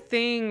is a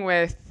thing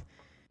with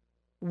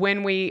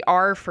when we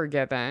are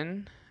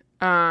forgiven,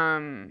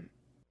 and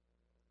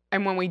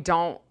when we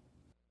don't,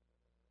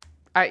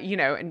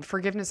 and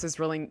forgiveness is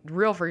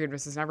real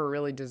forgiveness is never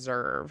really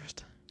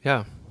deserved.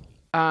 Yeah.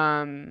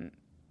 That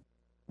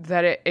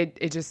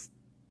it just,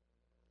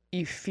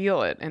 you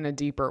feel it in a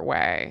deeper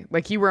way.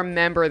 You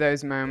remember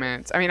those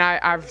moments. I mean,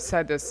 I've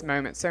said this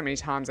moment so many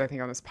times, I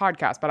think, on this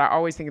podcast, but I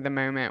always think of the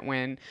moment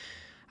when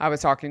I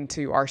was talking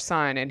to our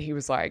son and he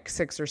was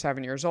 6 or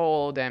 7 years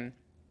old. And,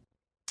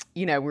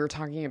 we were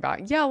talking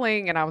about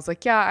yelling and I was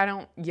like, yeah, I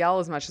don't yell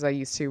as much as I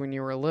used to when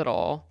you were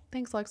little.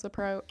 Thanks,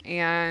 Lexapro.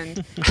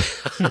 And,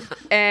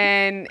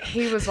 and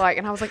he was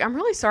and I was I'm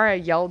really sorry I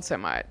yelled so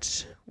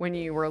much when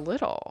you were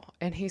little.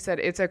 And he said,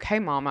 it's okay,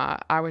 Mama.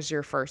 I was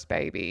your first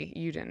baby.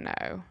 You didn't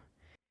know.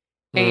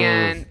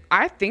 And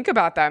I think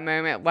about that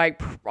moment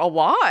a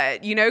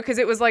lot, because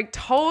it was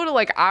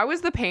total, I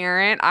was the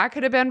parent. I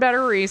could have been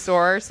better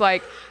resource.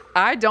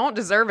 I don't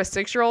deserve a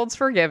 6-year-old's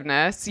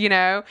forgiveness,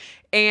 but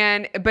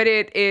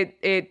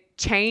it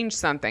changed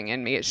something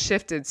in me. It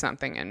shifted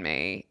something in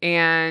me.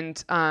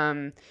 And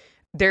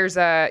there's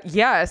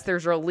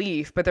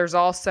relief, but there's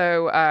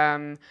also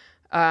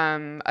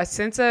a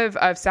sense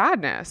of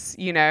sadness,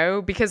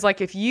 because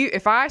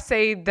if I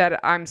say that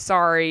I'm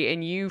sorry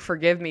and you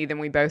forgive me, then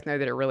we both know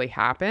that it really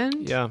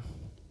happened. Yeah.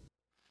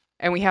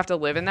 And we have to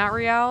live in that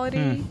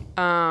reality.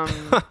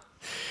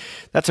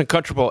 That's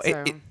uncomfortable.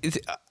 So.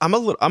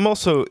 I'm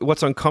also,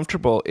 what's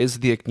uncomfortable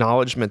is the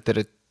acknowledgement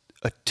that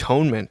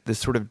atonement, this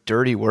sort of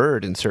dirty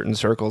word in certain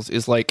circles,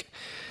 is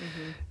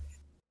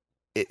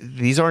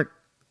these aren't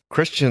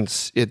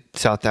Christians in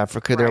South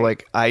Africa. They're Right.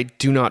 like, I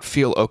do not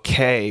feel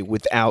okay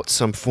without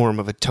some form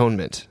of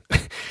atonement.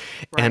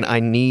 And I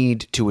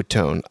need to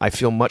atone. I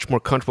feel much more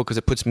comfortable because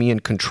it puts me in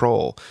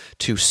control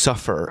to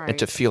suffer and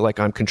to Right. feel like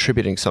I'm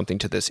contributing something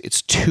to this.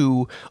 It's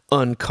too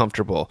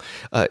uncomfortable.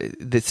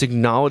 This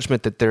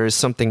acknowledgement that there is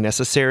something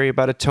necessary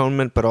about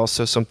atonement, but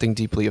also something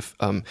deeply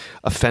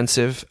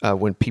offensive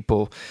when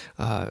people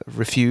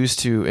refuse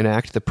to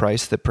enact the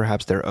price that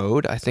perhaps they're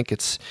owed. I think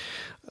it's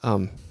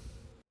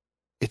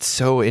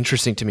so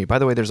interesting to me. By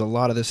the way, there's a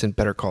lot of this in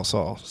Better Call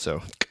Saul.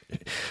 So,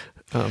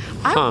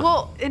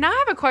 Well, and I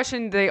have a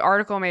question. The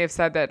article may have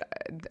said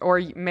that,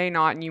 or may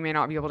not, and you may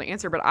not be able to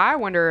answer. But I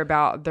wonder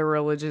about the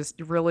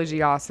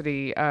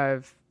religiosity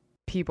of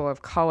people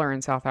of color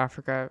in South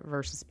Africa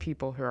versus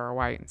people who are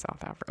white in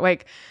South Africa.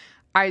 Like,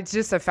 it's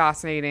just a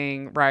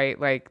fascinating, right?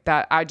 Like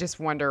that. I just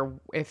wonder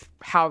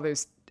how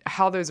those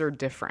are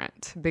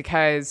different,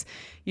 because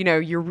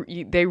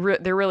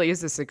there really is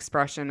this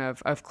expression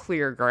of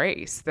clear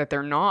grace that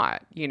they're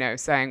not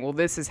saying, well,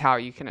 this is how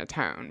you can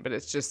atone, but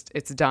it's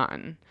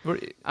done.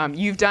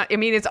 You've done. I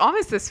mean, it's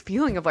almost this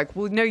feeling of like,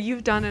 well, no,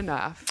 you've done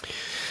enough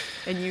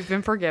and you've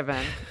been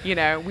forgiven. We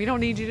don't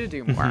need you to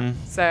do more.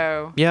 Mm-hmm.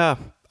 So yeah,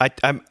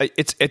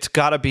 it's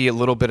got to be a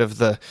little bit of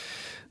the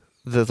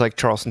like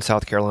Charleston,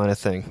 South Carolina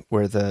thing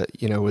where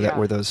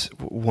where those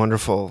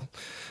wonderful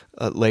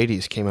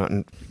ladies came out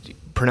and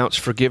pronounced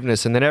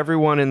forgiveness, and then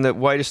everyone in the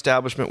white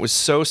establishment was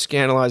so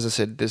scandalized and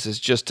said, this is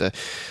just a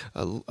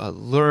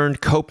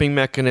learned coping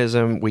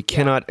mechanism. We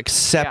cannot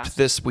accept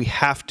this. We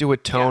have to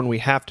atone. We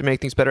have to make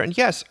things better. And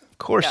yes, of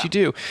course you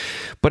do.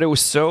 But it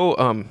was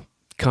so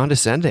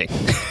condescending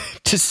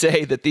to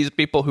say that these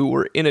people who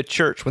were in a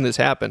church when this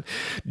happened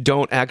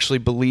don't actually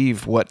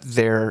believe what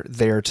they're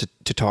there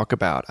to talk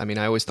about. I mean,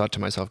 I always thought to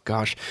myself,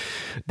 gosh,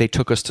 they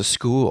took us to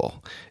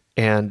school.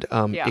 And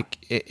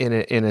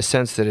in a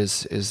sense that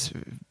is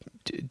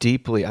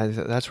deeply,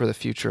 that's where the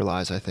future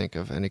lies, I think,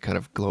 of any kind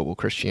of global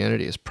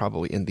Christianity, is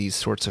probably in these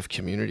sorts of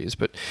communities.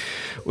 But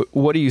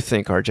what do you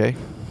think, RJ?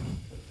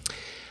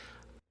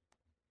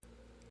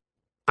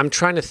 I'm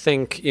trying to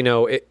think,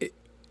 I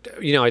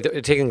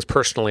take things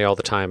personally all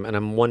the time, and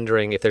I'm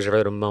wondering if there's ever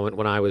a moment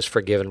when I was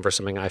forgiven for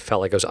something I felt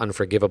like it was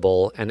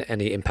unforgivable, and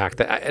any impact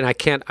that, and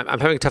I'm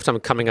having a tough time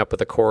coming up with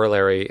a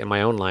corollary in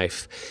my own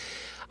life.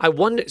 I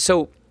wonder,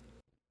 so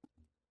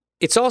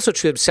it's also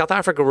true that South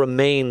Africa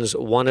remains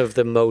one of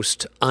the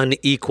most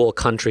unequal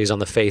countries on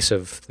the face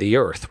of the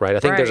earth, right? I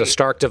think there's a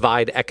stark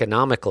divide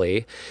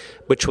economically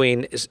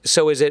between,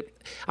 so is it,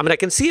 I mean, I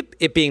can see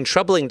it being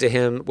troubling to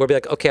him where be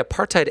like, okay,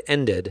 apartheid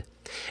ended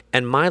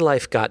and my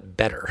life got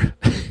better,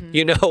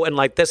 and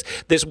like this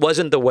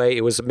wasn't the way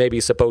it was maybe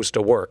supposed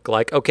to work.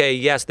 Like, okay,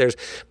 yes, there's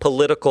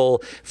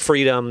political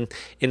freedom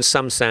in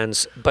some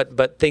sense,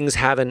 but things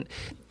haven't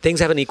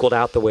equaled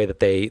out the way that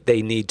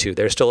they need to.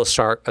 There's still a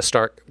stark,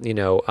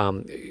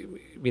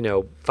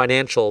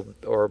 financial,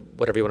 or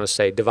whatever you want to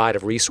say, divide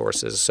of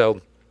resources.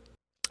 So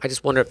I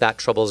just wonder if that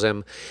troubles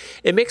him.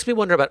 It makes me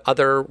wonder about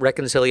other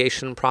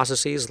reconciliation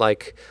processes,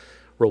 like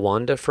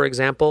Rwanda, for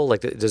example.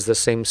 Like, does the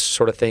same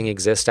sort of thing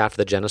exist after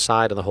the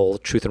genocide and the whole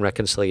truth and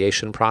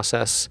reconciliation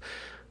process?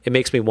 It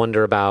makes me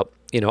wonder about,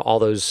 all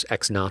those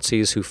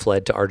ex-Nazis who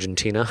fled to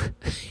Argentina,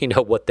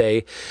 what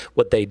they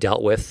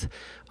dealt with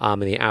in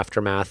the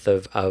aftermath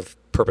of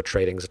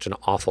perpetrating such an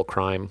awful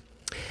crime.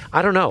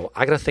 I don't know.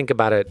 I got to think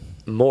about it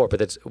more, but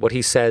that's what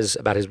he says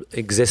about his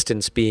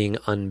existence being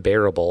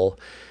unbearable.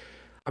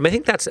 I mean, I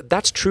think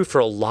that's true for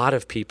a lot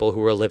of people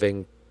who are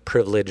living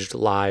privileged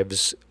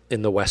lives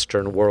in the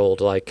Western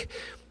world. Like,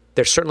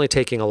 they're certainly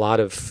taking a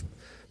lot of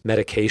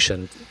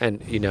medication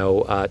and,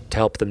 to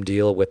help them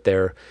deal with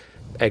their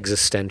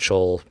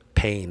existential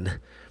pain.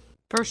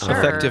 for sure,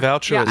 Effective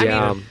altruism.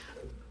 Yeah,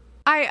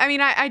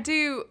 I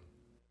do.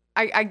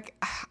 I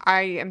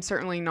am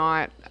certainly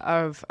not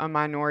of a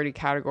minority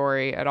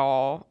category at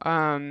all.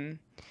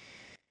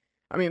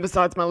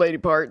 Besides my lady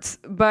parts,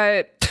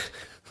 but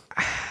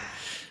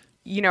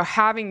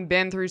having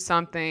been through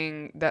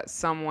something that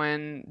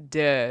someone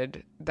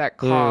did that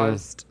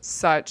caused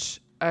such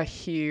a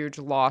huge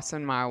loss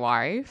in my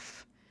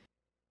life,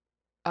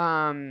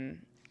 I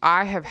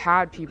have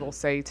had people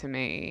say to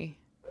me,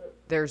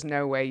 there's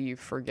no way you've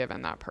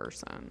forgiven that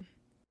person.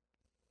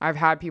 I've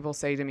had people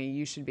say to me,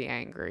 you should be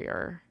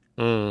angrier.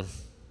 And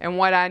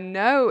what I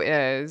know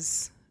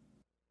is,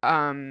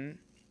 and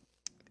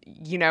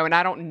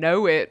I don't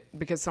know it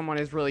because someone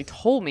has really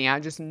told me.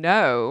 I just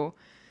know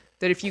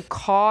that if you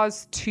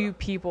cause two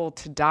people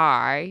to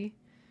die,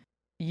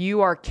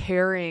 you are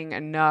carrying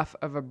enough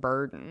of a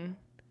burden.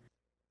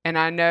 And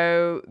I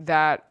know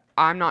that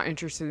I'm not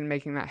interested in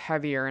making that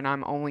heavier, and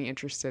I'm only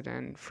interested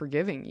in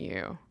forgiving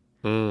you.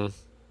 So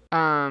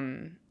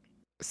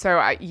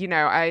I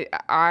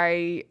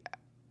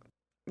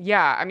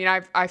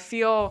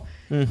feel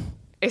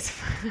it's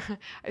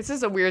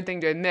just a weird thing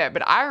to admit,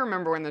 but I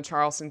remember when the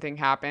Charleston thing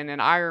happened,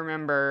 and I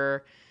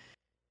remember,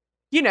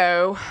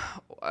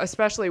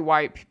 especially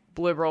white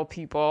liberal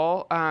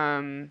people,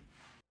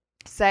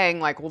 saying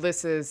like, well,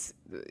 this is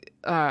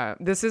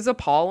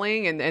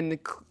appalling,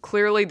 and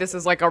clearly this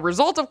is like a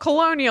result of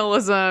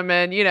colonialism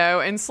and, you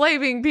know,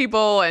 enslaving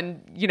people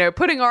and, you know,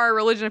 putting our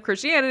religion of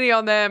Christianity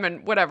on them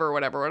and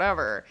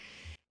whatever.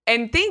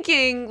 And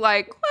thinking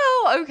like,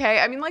 well, okay,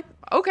 I mean, like,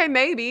 okay,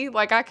 maybe,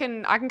 like, I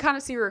can kind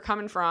of see where you're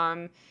coming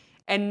from.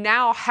 And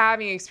now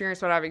having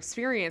experienced what I've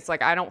experienced,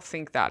 like, I don't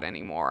think that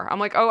anymore. I'm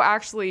like, oh,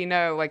 actually,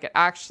 no, like,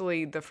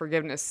 actually, the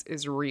forgiveness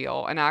is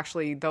real. And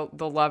actually, the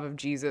love of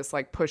Jesus,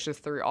 like, pushes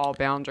through all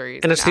boundaries.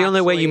 And it's the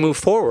only way you move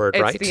forward,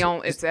 right?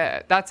 It's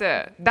it. That's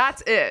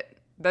it.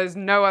 There's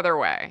no other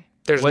way.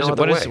 There's no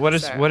other way.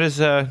 What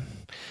does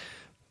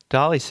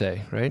Dolly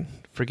say, right?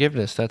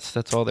 Forgiveness,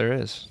 that's all there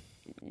is.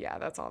 Yeah,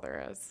 that's all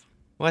there is.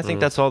 Well, I think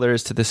that's all there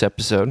is to this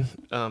episode.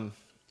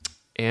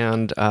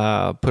 And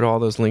put all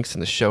those links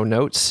in the show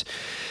notes.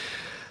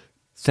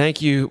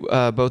 Thank you,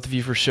 both of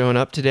you, for showing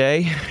up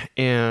today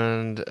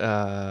and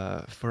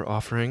for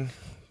offering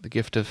the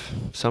gift of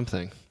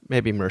something,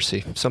 maybe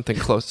mercy, something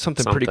close,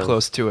 something pretty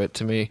close to it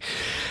to me.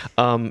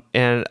 And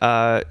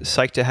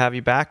psyched to have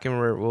you back, and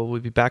we'll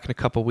be back in a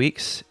couple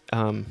weeks.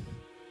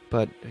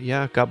 But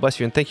yeah, God bless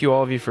you, and thank you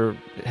all of you for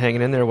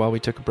hanging in there while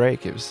we took a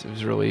break. It was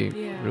really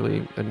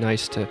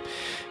nice to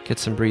get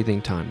some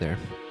breathing time there.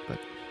 But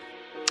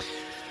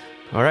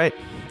all right,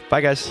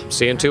 bye guys.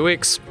 See you in 2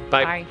 weeks.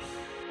 Bye. Bye.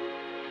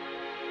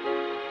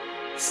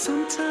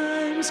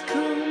 Sometimes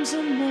comes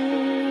a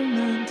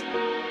moment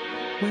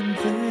when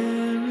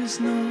there is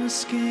no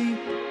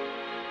escape.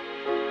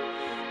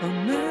 A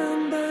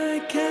man by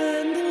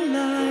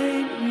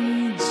candlelight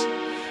reads,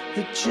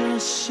 "The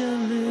just shall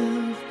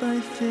live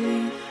by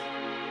faith."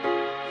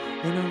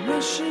 When a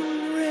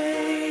rushing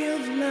ray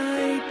of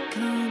light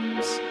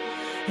comes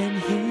and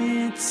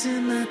hits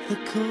him at the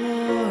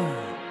core,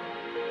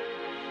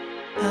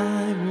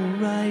 I will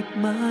write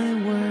my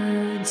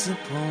words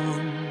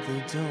upon the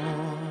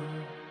door.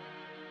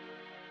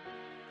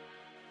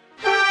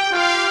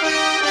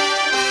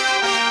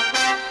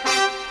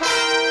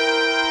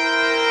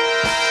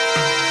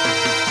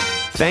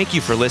 Thank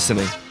you for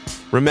listening.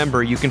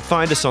 Remember, you can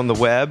find us on the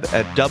web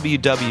at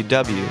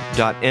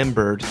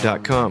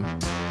www.mbird.com.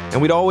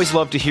 And we'd always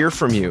love to hear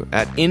from you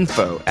at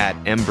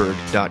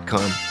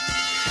info@mbird.com.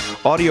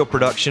 Audio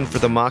production for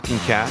the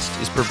Mockingcast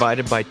is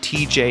provided by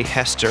TJ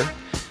Hester.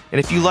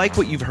 And if you like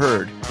what you've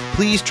heard,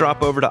 please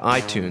drop over to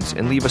iTunes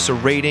and leave us a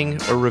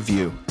rating or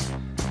review.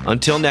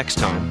 Until next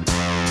time.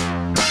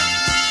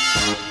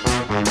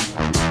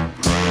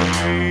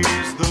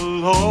 Praise the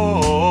Lord.